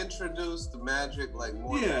figure it introduced the magic, like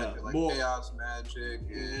more magic, like more chaos magic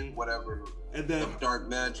and whatever, and then dark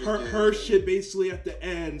magic. Her shit basically at the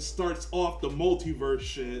end starts off the multiverse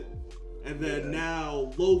shit, and then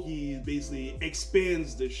now Loki basically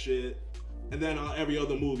expands the shit, and then every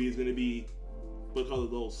other movie is gonna be because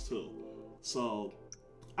of those two. So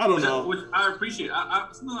I don't know. Which I appreciate. I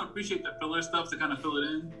still appreciate the filler stuff to kind of fill it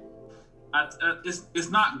in. It's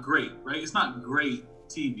not great, right? It's not great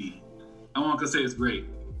TV. I won't gonna say it's great,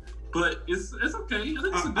 but it's okay. I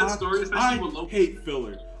think it's a good story, especially with Loki. I hate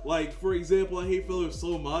filler. Like, for example, I hate filler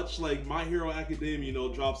so much. Like, My Hero Academia,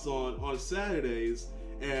 drops on Saturdays,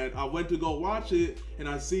 and I went to go watch it, and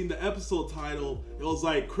I seen the episode title. It was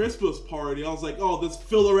like Christmas Party. I was like, oh, this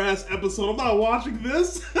filler ass episode. I'm not watching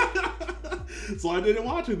this. So I didn't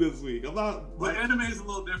watch it this week. I'm not. But anime is a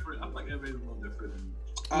little different. I feel like anime is a little different.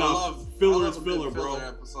 Filler is filler, bro.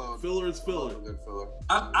 Filler is filler.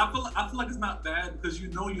 I feel like it's not bad because you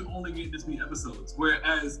only get this many episodes.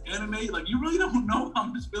 Whereas anime, like you really don't know how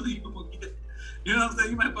much filler you will get. You know what I'm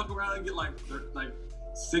saying? You might fuck around and get like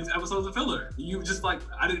 6 episodes of filler. You just like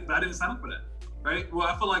I didn't sign up for that, right? Well,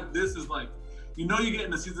 I feel like this is like you're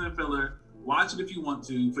getting a season of filler. Watch it if you want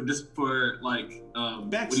to for backstory.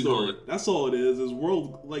 That's all it is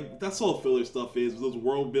world, like that's all filler stuff is. There's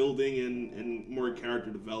world building and more character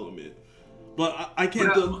development. But I can't.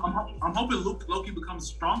 I'm hoping Loki becomes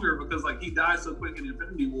stronger because like he died so quick in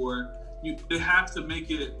Infinity War. They have to make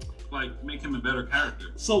him a better character.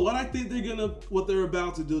 So what I think what they're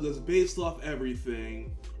about to do that's based off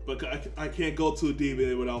everything, but I can't go too deep in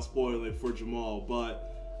it without spoiling it for Jamal.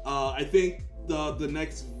 But I think the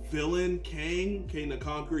next villain, Kang the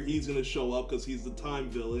Conqueror, he's gonna show up because he's the time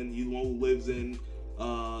villain. He's the one who lives in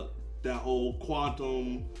that whole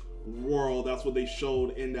quantum world. That's what they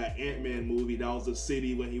showed in that Ant-Man movie. That was the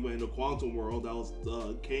city when he went into quantum world. That was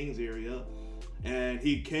Kang's area, and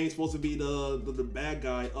Kang's supposed to be the bad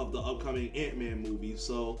guy of the upcoming Ant-Man movie.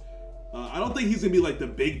 So I don't think he's gonna be like the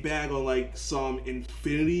big bad on like some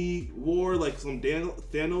Infinity War, like some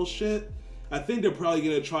Thanos shit. I think they're probably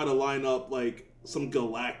gonna try to line up like some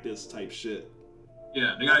Galactus type shit.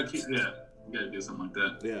 Yeah, you gotta do something like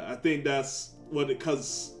that. Yeah, I think that's what it.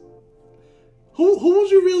 Cause who would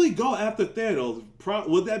you really go after Thanos?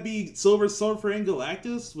 Would that be Silver Surfer and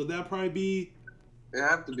Galactus? Would that probably be? It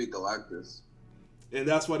have to be Galactus. And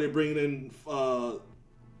that's why they're bringing in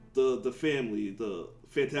the family, the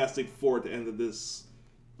Fantastic Four at the end of this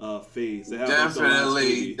phase. They have,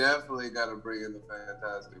 definitely got to bring in the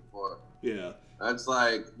Fantastic Four. Yeah,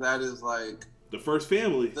 that is like the first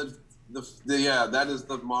family. That is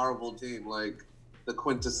the Marvel team, like the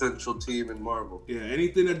quintessential team in Marvel. Yeah,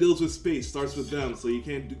 anything that deals with space starts with them, so you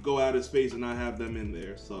can't go out of space and not have them in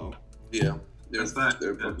there. So yeah, they're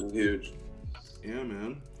fucking huge. Yeah,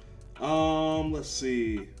 man. Let's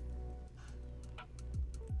see.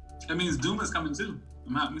 That means Doom is coming too.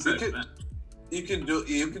 I'm excited for that. You can do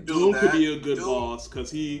Doom that. Could be a good boss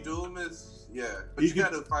because Doom is. Yeah, but you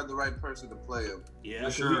gotta find the right person to play him. Yeah,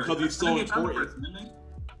 sure. Because he's so important.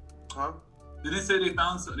 Huh? Did they say they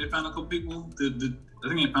found a couple people? I think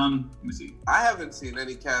they found. Let me see. I haven't seen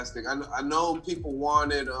any casting. I know people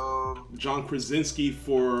wanted John Krasinski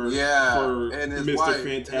for and his Mr. wife,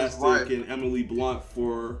 Fantastic and Emily Blunt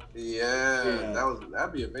for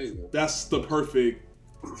that'd be amazing. That's the perfect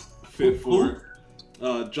fit for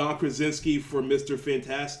John Krasinski for Mr.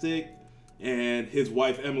 Fantastic. And his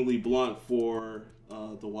wife Emily Blunt for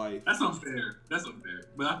the wife. That's unfair.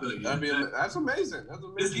 But I feel like that's amazing. That's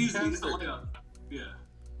amazing. It's easy. It's a layup. Yeah.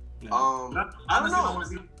 I don't know.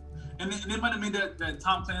 And they might have made that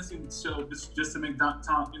Tom Clancy show just to make John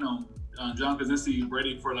Krasinski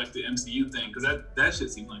ready for like the MCU thing because that shit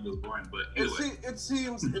seemed like it was boring. But anyway. It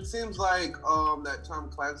seems like that Tom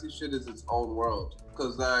Clancy shit is its own world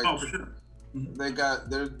because like for sure.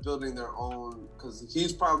 They're building their own because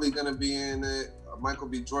he's probably gonna be in it. Michael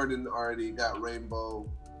B. Jordan already got Rainbow,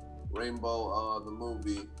 the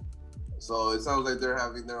movie. So it sounds like they're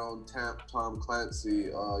having their own Tom Clancy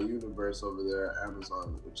universe over there at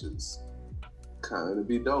Amazon, which is kind of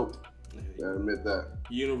be dope. I admit that.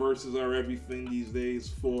 Universes are everything these days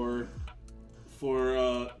for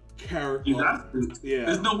character. Yeah.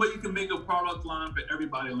 There's no way you can make a product line for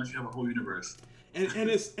everybody unless you have a whole universe. And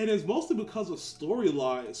it's mostly because of story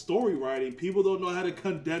writing. People don't know how to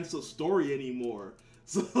condense a story anymore.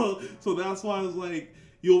 So that's why it's like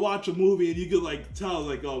you'll watch a movie and you can like tell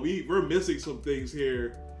like, oh, we're missing some things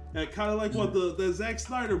here. And kind of like what the Zack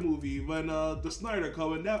Snyder movie when the Snyder Cut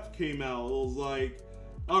when that came out, it was like,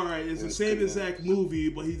 all right, it's the same exact movie,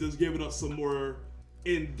 but he's just giving us some more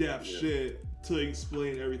in-depth shit to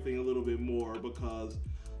explain everything a little bit more, because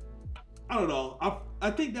I don't know.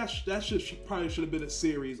 I think that probably should have been a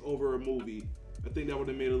series over a movie. I think that would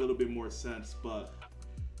have made a little bit more sense, but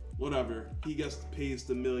whatever. He pays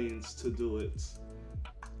the millions to do it.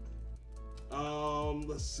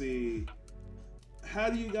 Let's see. How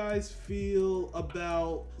do you guys feel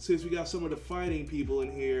about, since we got some of the fighting people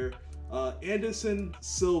in here, Anderson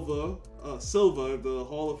Silva, the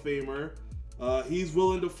Hall of Famer, he's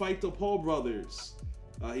willing to fight the Paul brothers.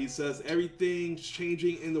 He says everything's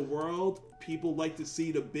changing in the world. People like to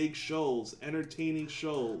see the big shows, entertaining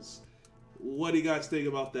shows. What do you guys think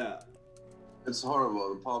about that? It's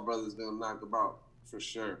horrible. The Paul brothers gonna knock him out for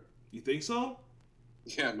sure. You think so?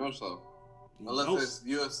 Yeah, no so. Unless it's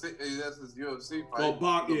UFC, unless it's UFC fight.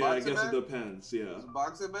 Well, I guess match? it depends. Yeah. It's a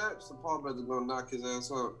boxing match. The Paul brothers gonna knock his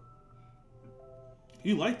ass out.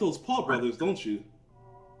 You like those Paul brothers, don't you?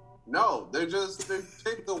 No, they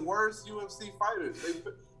pick the worst UFC fighters.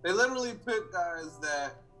 They literally pick guys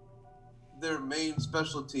that their main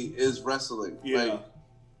specialty is wrestling. Yeah. Like,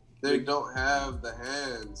 they don't have the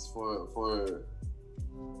hands for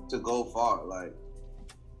to go far. Like,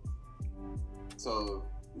 so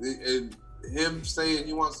him saying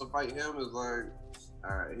he wants to fight him is like,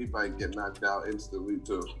 all right, he might get knocked out instantly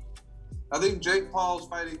too. I think Jake Paul's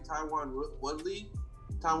fighting Tyron Woodley.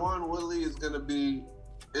 Tyron Woodley is gonna be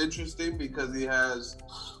interesting because he has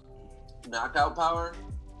knockout power,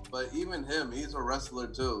 but even him, he's a wrestler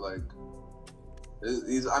too. Like,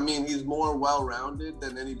 he's more well-rounded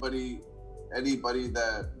than anybody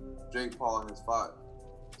that Jake Paul has fought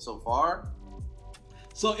so far.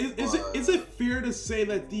 So is it fair to say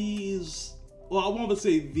that these, well, I won't even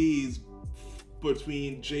say these,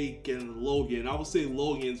 between Jake and Logan, I would say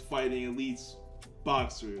Logan's fighting elite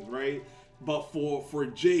boxers, right? But for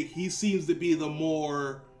Jake, he seems to be the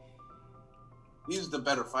more... He's the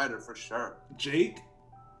better fighter for sure. Jake?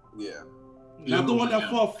 Yeah. Not the one that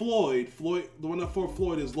fought Floyd. The one that fought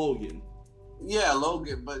Floyd is Logan. Yeah,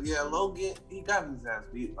 Logan. But yeah, Logan, he got his ass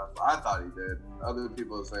beat. I thought he did. Other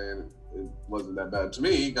people are saying it wasn't that bad. To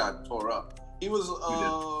me, he got tore up. He was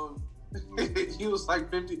he was like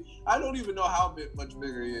 50. I don't even know how much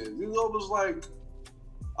bigger he is. He was almost like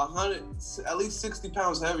 100, at least 60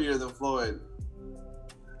 pounds heavier than Floyd.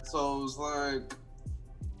 So it was like,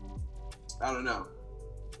 I don't know.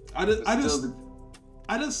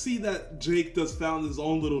 I just see that Jake just found his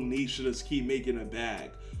own little niche to just keep making a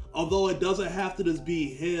bag. Although it doesn't have to just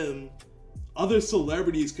be him. Other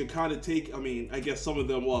celebrities could kind of take, I mean, I guess some of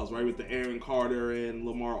them was, right, with the Aaron Carter and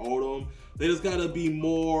Lamar Odom. They just gotta be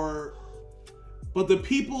more... But the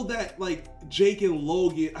people that, like, Jake and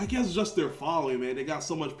Logan, I guess just their following, man. They got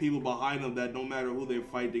so much people behind them that no matter who they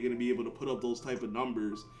fight, they're gonna be able to put up those type of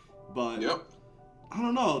numbers. But, yep. I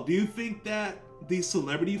don't know. Do you think that these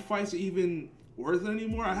celebrity fights are even worth it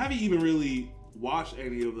anymore? I haven't even really watched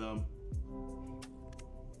any of them.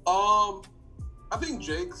 I think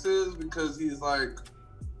Jake's is because he's like...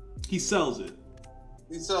 He sells it.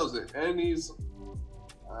 He sells it. And he's...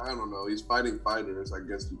 I don't know. He's fighting fighters, I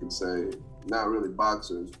guess you could say. Not really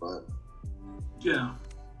boxers, but... Yeah.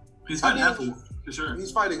 He's fighting athletes, for sure.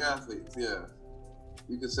 He's fighting athletes, yeah.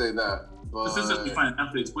 You could say that. But... Specifically fighting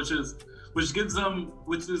athletes, which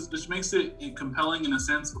makes it compelling in a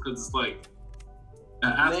sense, because it's like...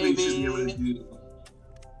 Athletes should be able to do...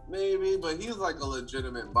 Maybe, but he's like a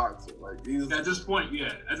legitimate boxer. Like, he's at this point,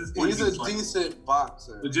 he's a decent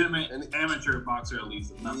boxer, legitimate amateur boxer at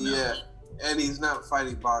least. Yeah, and he's not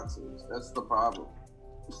fighting boxers. That's the problem.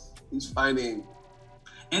 He's fighting,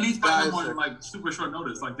 and he's fighting on like super short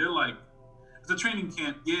notice. Like, they're like, it's a training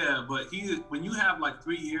camp, yeah, but when you have like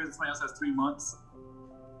 3 years, and somebody else has 3 months,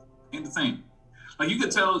 ain't the same. Like, you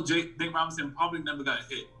could tell Nate Robinson probably never got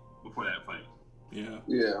hit before that fight. Yeah.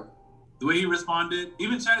 The way he responded,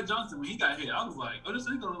 even Chad Johnson, when he got hit, I was like, oh, this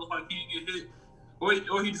nigga look like he didn't get hit. Or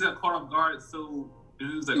he just got caught off guard, so he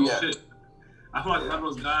was like, oh, shit. I feel like a lot of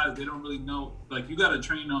those guys, they don't really know. Like, you got to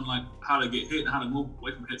train on, like, how to get hit and how to move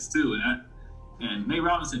away from hits, too. And Nate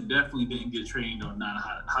Robinson definitely didn't get trained on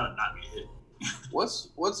how to not get hit.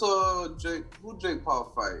 Who Jake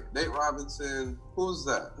Paul fight? Nate Robinson. Who's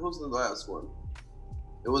that? Who's the last one?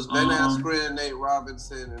 It was Ben Askren, Nate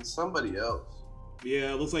Robinson, and somebody else.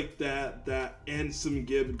 Yeah, it looks like that Ansem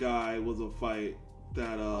Gibb guy was a fight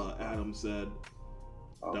that Adam said.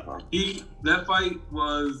 Okay. That fight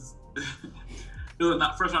was it was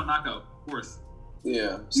not first round knockout, of course.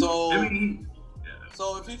 Yeah. So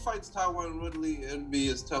so if he fights Tyron Woodley, it'd be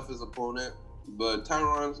his toughest opponent. But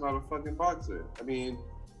Tyron's not a fucking boxer. I mean,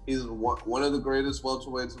 he's one of the greatest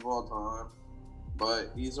welterweights of all time.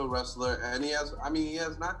 But he's a wrestler, and he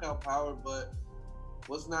has knockout power, but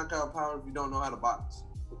What's knockout power if you don't know how to box?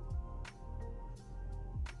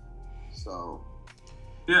 So.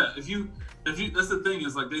 Yeah, if you, that's the thing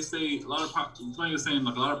is like they say a lot of you're saying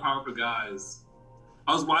like a lot of powerful guys.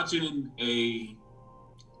 I was watching a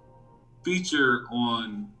feature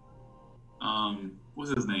on,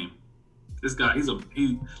 what's his name? This guy,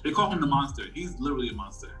 they call him the monster. He's literally a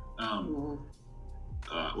monster.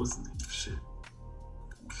 What's his name? Shit.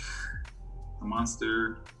 The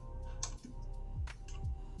monster.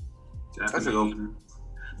 Japanese.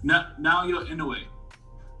 Now you're Inoue.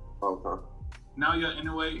 Okay. Now you're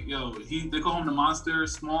Inoue. They call him the monster,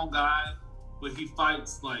 small guy, but he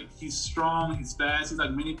fights like he's strong, he's fast, he's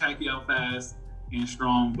like mini Pacquiao fast and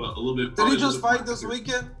strong, but a little bit. Did he just fight this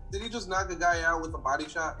weekend? Did he just knock a guy out with a body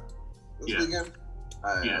shot this weekend?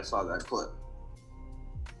 I saw that clip.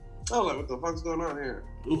 I was like, what the fuck's going on here?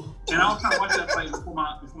 And I was trying to watch that fight before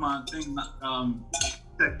my thing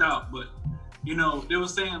checked out, but they were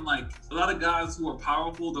saying like a lot of guys who are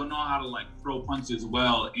powerful don't know how to like throw punches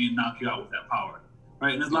well and knock you out with that power,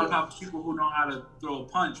 right? And there's a lot of people who know how to throw a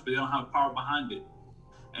punch, but they don't have power behind it.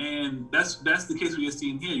 And that's the case we're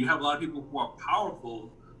seeing here. You have a lot of people who are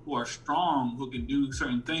powerful, who are strong, who can do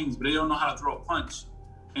certain things, but they don't know how to throw a punch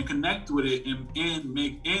and connect with it and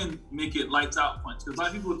make it lights out punch. Because a lot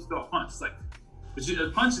of people throw a punch. It's like, a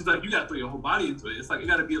punch is like you gotta throw your whole body into it. It's like it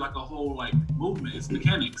gotta be like a whole like movement. It's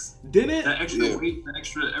mechanics. Didn't that extra weight, the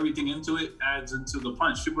extra everything into it adds into the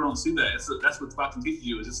punch. People don't see that. That's what boxing teaches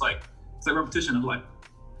you. It's just like it's like repetition of like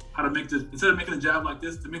how to make this instead of making a jab like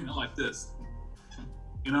this to making it like this.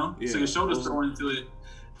 So your shoulders throw into it,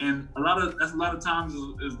 and a lot of times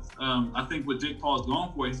is I think what Jake Paul is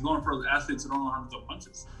going for. He's going for the athletes who don't know how to throw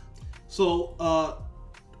punches. So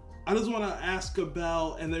I just want to ask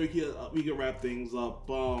about, and then we can wrap things up.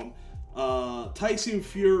 Tyson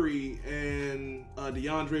Fury and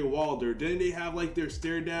DeAndre Wilder, didn't they have like their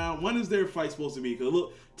stare down? When is their fight supposed to be? Because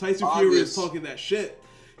look, Tyson Fury is talking that shit.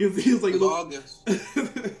 He was like, August.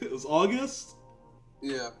 It was August?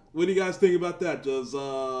 Yeah. What do you guys think about that? Does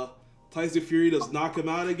Tyson Fury knock him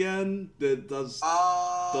out again? Does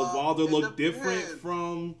Wilder look different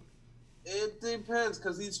from? It depends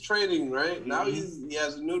because he's training right now. He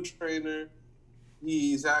has a new trainer.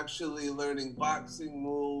 He's actually learning boxing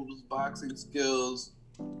moves, boxing skills.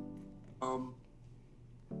 But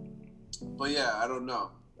yeah, I don't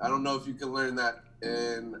know. I don't know if you can learn that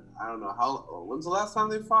in I don't know when's the last time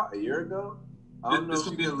they fought? A year ago? I don't know if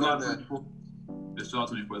you can learn that. It's July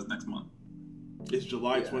 24th next month. It's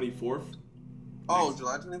July 24th. Oh,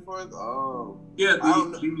 July 24th? Oh. Yeah,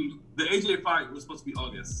 the AJ fight was supposed to be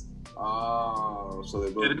August. Oh, so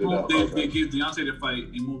they both they gave Deontay the fight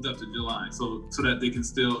and moved up to July, so that they can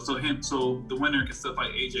still so the winner can still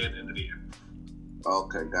fight AJ at the end of the year.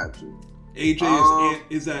 Okay, got you. AJ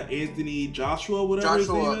is that Anthony Joshua, whatever his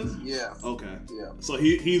name is? Yeah. Okay. Yeah. So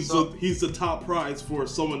he's the top prize for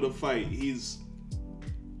someone to fight.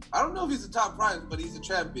 I don't know if he's the top prize, but he's a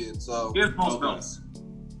champion. So he has most belts.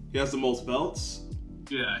 He has the most belts.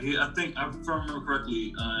 Yeah, I think if I remember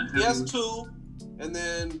correctly, he has 2, and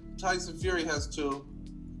then Tyson Fury has 2.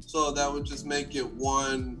 So that would just make it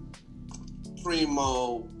one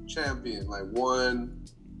primo champion, like one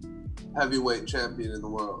heavyweight champion in the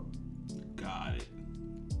world. Got it.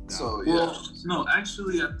 So yeah. Well, no,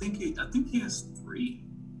 actually, I think he has 3.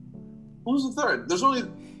 Who's the third? There's only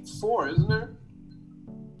 4, isn't there?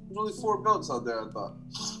 There's only 4 belts out there, I thought.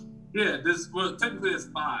 Yeah, technically there's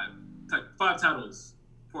 5. 5 titles,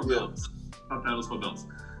 4 belts. 5 titles, 4 belts.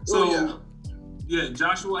 So, yeah,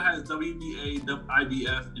 Joshua has WBA,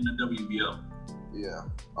 IBF, and the WBO. Yeah.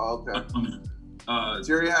 Oh, okay.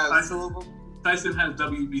 Fury has 2 of them? Tyson has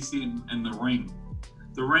WBC and the ring.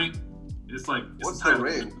 The ring, it's like... What's the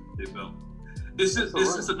ring? It's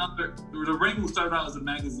just another... The ring started out as a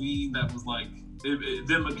magazine that was like... It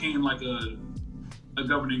then became like a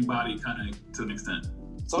governing body kind of to an extent.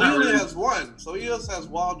 So he only has 1. So he just has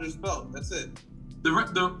Wilder's belt. That's it. The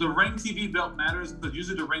Ring TV belt matters because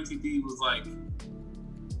usually the Ring TV was like...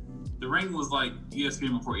 The Ring was like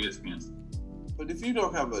ESPN before ESPN. But if you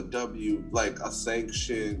don't have a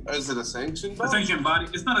sanction... Is it a sanctioned belt? A sanctioned body.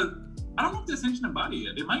 It's not a... I don't know if they're sanctioned a body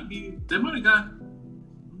yet. They might have got...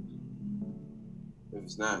 If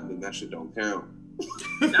it's not, then that shit don't count.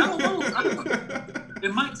 I don't know.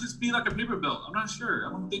 It might just be like a paper belt. I'm not sure.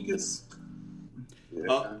 I don't think it's...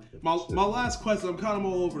 Yeah. My last question, I'm kind of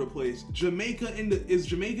all over the place. Is Jamaica in the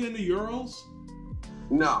Euros?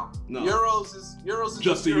 No. Euros is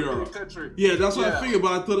just a Euro country. Yeah, that's what I figured.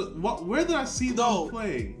 But I thought, where did I see them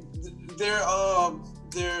playing? They're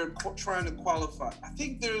trying to qualify. I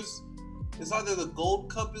think it's either the Gold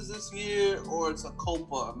Cup is this year or it's a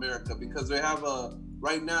Copa America because they have a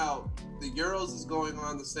right now, the Euros is going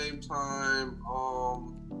on the same time.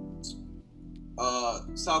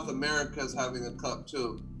 South America is having a cup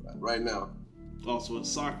too right now. Also, it's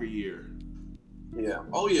soccer year. Yeah.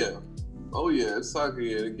 Oh yeah. It's soccer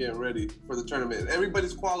year. They're getting ready for the tournament.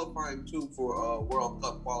 Everybody's qualifying too for World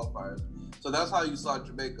Cup qualifiers. So that's how you saw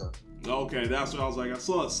Jamaica. Okay, that's what I was like. I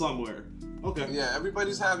saw it somewhere. Okay. Yeah,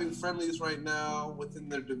 everybody's having friendlies right now within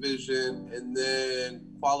their division, and then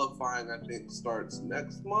qualifying I think starts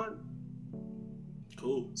next month.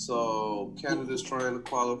 Cool. So Canada's trying to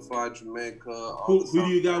qualify, Jamaica. Who do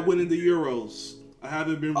you got winning the Euros? I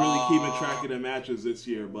haven't been really keeping track of the matches this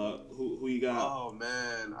year, but who you got? Oh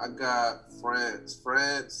man, I got France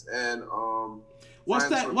and What's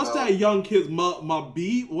that young kid?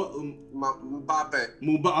 Mbappe? What? Mbappe.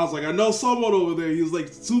 I was like, I know someone over there. He was like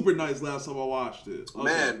super nice last time I watched it. Okay.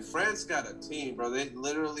 Man, France got a team, bro. They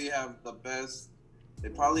literally have the best. They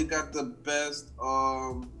probably got the best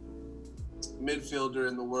midfielder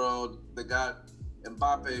in the world. They got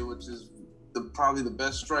Mbappe, which is probably the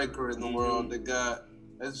best striker in the world.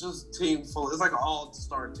 It's just team full. It's like an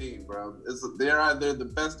all-star team, bro. They're either the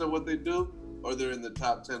best at what they do, or they're in the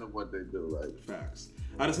top 10 of what they do. Like facts.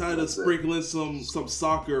 I just had to sprinkle in some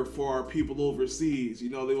soccer for our people overseas. You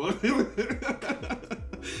know they want.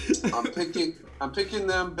 I'm picking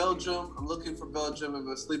them. Belgium. I'm looking for Belgium, and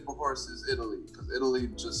my sleeper horse is Italy, because Italy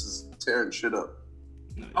just is tearing shit up.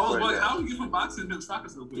 Nice. I was like, how do you get from boxing to soccer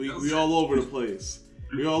so quick? We all over the place.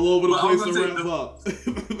 We all over the place to wrap up.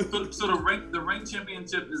 So the rank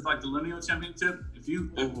championship is like the lineal championship. If you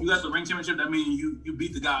got the rank championship, that means you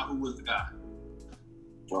beat the guy who was the guy.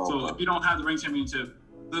 So if you don't have the rank championship,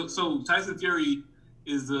 so Tyson Fury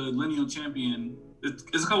is the lineal champion. It's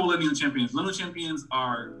a couple of lineal champions. Lineal champions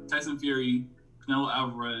are Tyson Fury, Canelo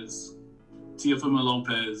Alvarez, Teofimo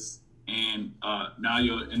Lopez, and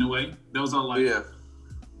Naoya Inoue. Those are like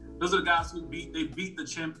those are the guys who beat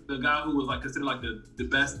the guy who was like considered like the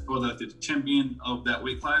best or like the champion of that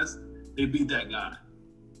weight class. They beat that guy.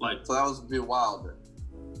 Like so that would be Wilder.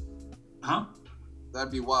 Huh?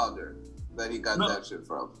 That'd be Wilder that he got that shit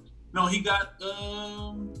from. No, he got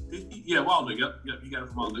Wilder. Yep, he got it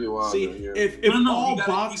from Wilder. See, if all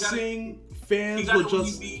boxing fans would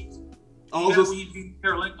just,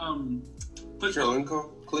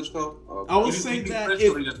 Klitschko. Okay. I was saying that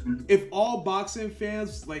if all boxing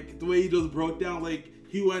fans, like the way he just broke down, like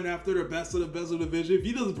he went after the best of the division. If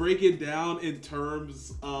you just break it down in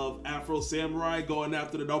terms of Afro Samurai going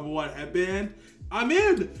after the #1 headband, I'm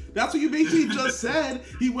in. That's what you basically just said.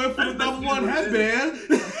 He went for the #1 headband.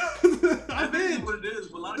 I'm in. What it is,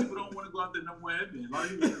 but a lot of people don't want to go out there #1 headband. A lot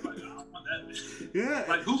of people are like, I don't want that. Yeah.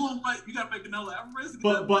 Like who gonna fight? You gotta make Canelo Alvarez.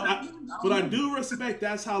 But I do respect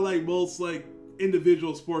that's how like most like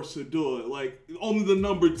individual sports should do it. Like only the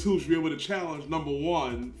 #2 should be able to challenge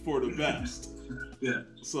 #1 for the best. Yeah.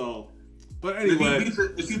 So, but anyway,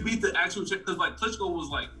 if you beat the actual, because like Klitschko was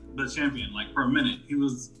like the champion, like for a minute he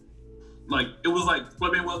was. Like it was like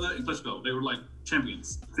Floyd Mayweather and Klitschko. They were like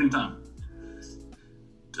champions at the same time.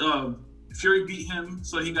 Fury beat him,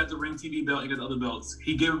 so he got the Ring TV belt. He got the other belts.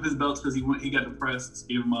 He gave up his belts because he got depressed,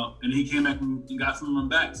 gave him up, and he came back and got some of them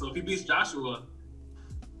back. So if he beats Joshua,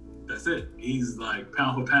 that's it. He's like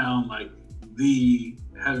pound for pound, like the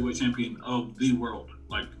heavyweight champion of the world,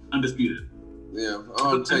 like undisputed. Yeah,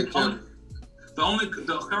 I'll take him. It's only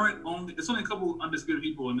a couple undisputed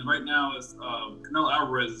people, and right now it's Canelo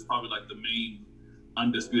Alvarez is probably like the main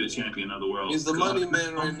undisputed champion of the world. He's the money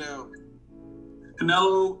man right now.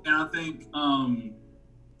 Canelo, and I think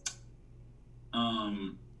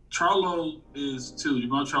Charlo is too.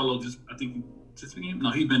 Jamal Charlo he's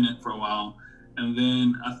been in it for a while, and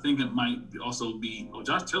then I think it might also be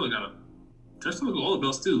Josh Taylor got all the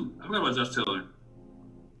belts too. I forgot about Josh Taylor.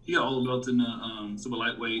 He got all the belts in the super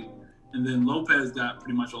lightweight. And then Lopez got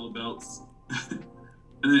pretty much all the belts. And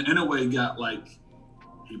then Inoue got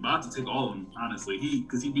he about to take all of them, honestly.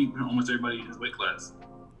 Because he beat almost everybody in his weight class.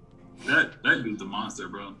 That dude's a monster,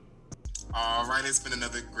 bro. All right, it's been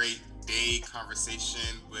another great day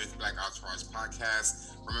conversation with Black Entourage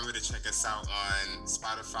Podcast. Remember to check us out on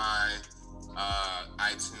Spotify,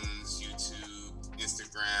 iTunes, YouTube,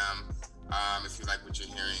 Instagram. If you like what you're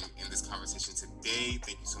hearing in this conversation today,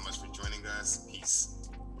 thank you so much for joining us. Peace.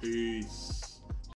 Peace.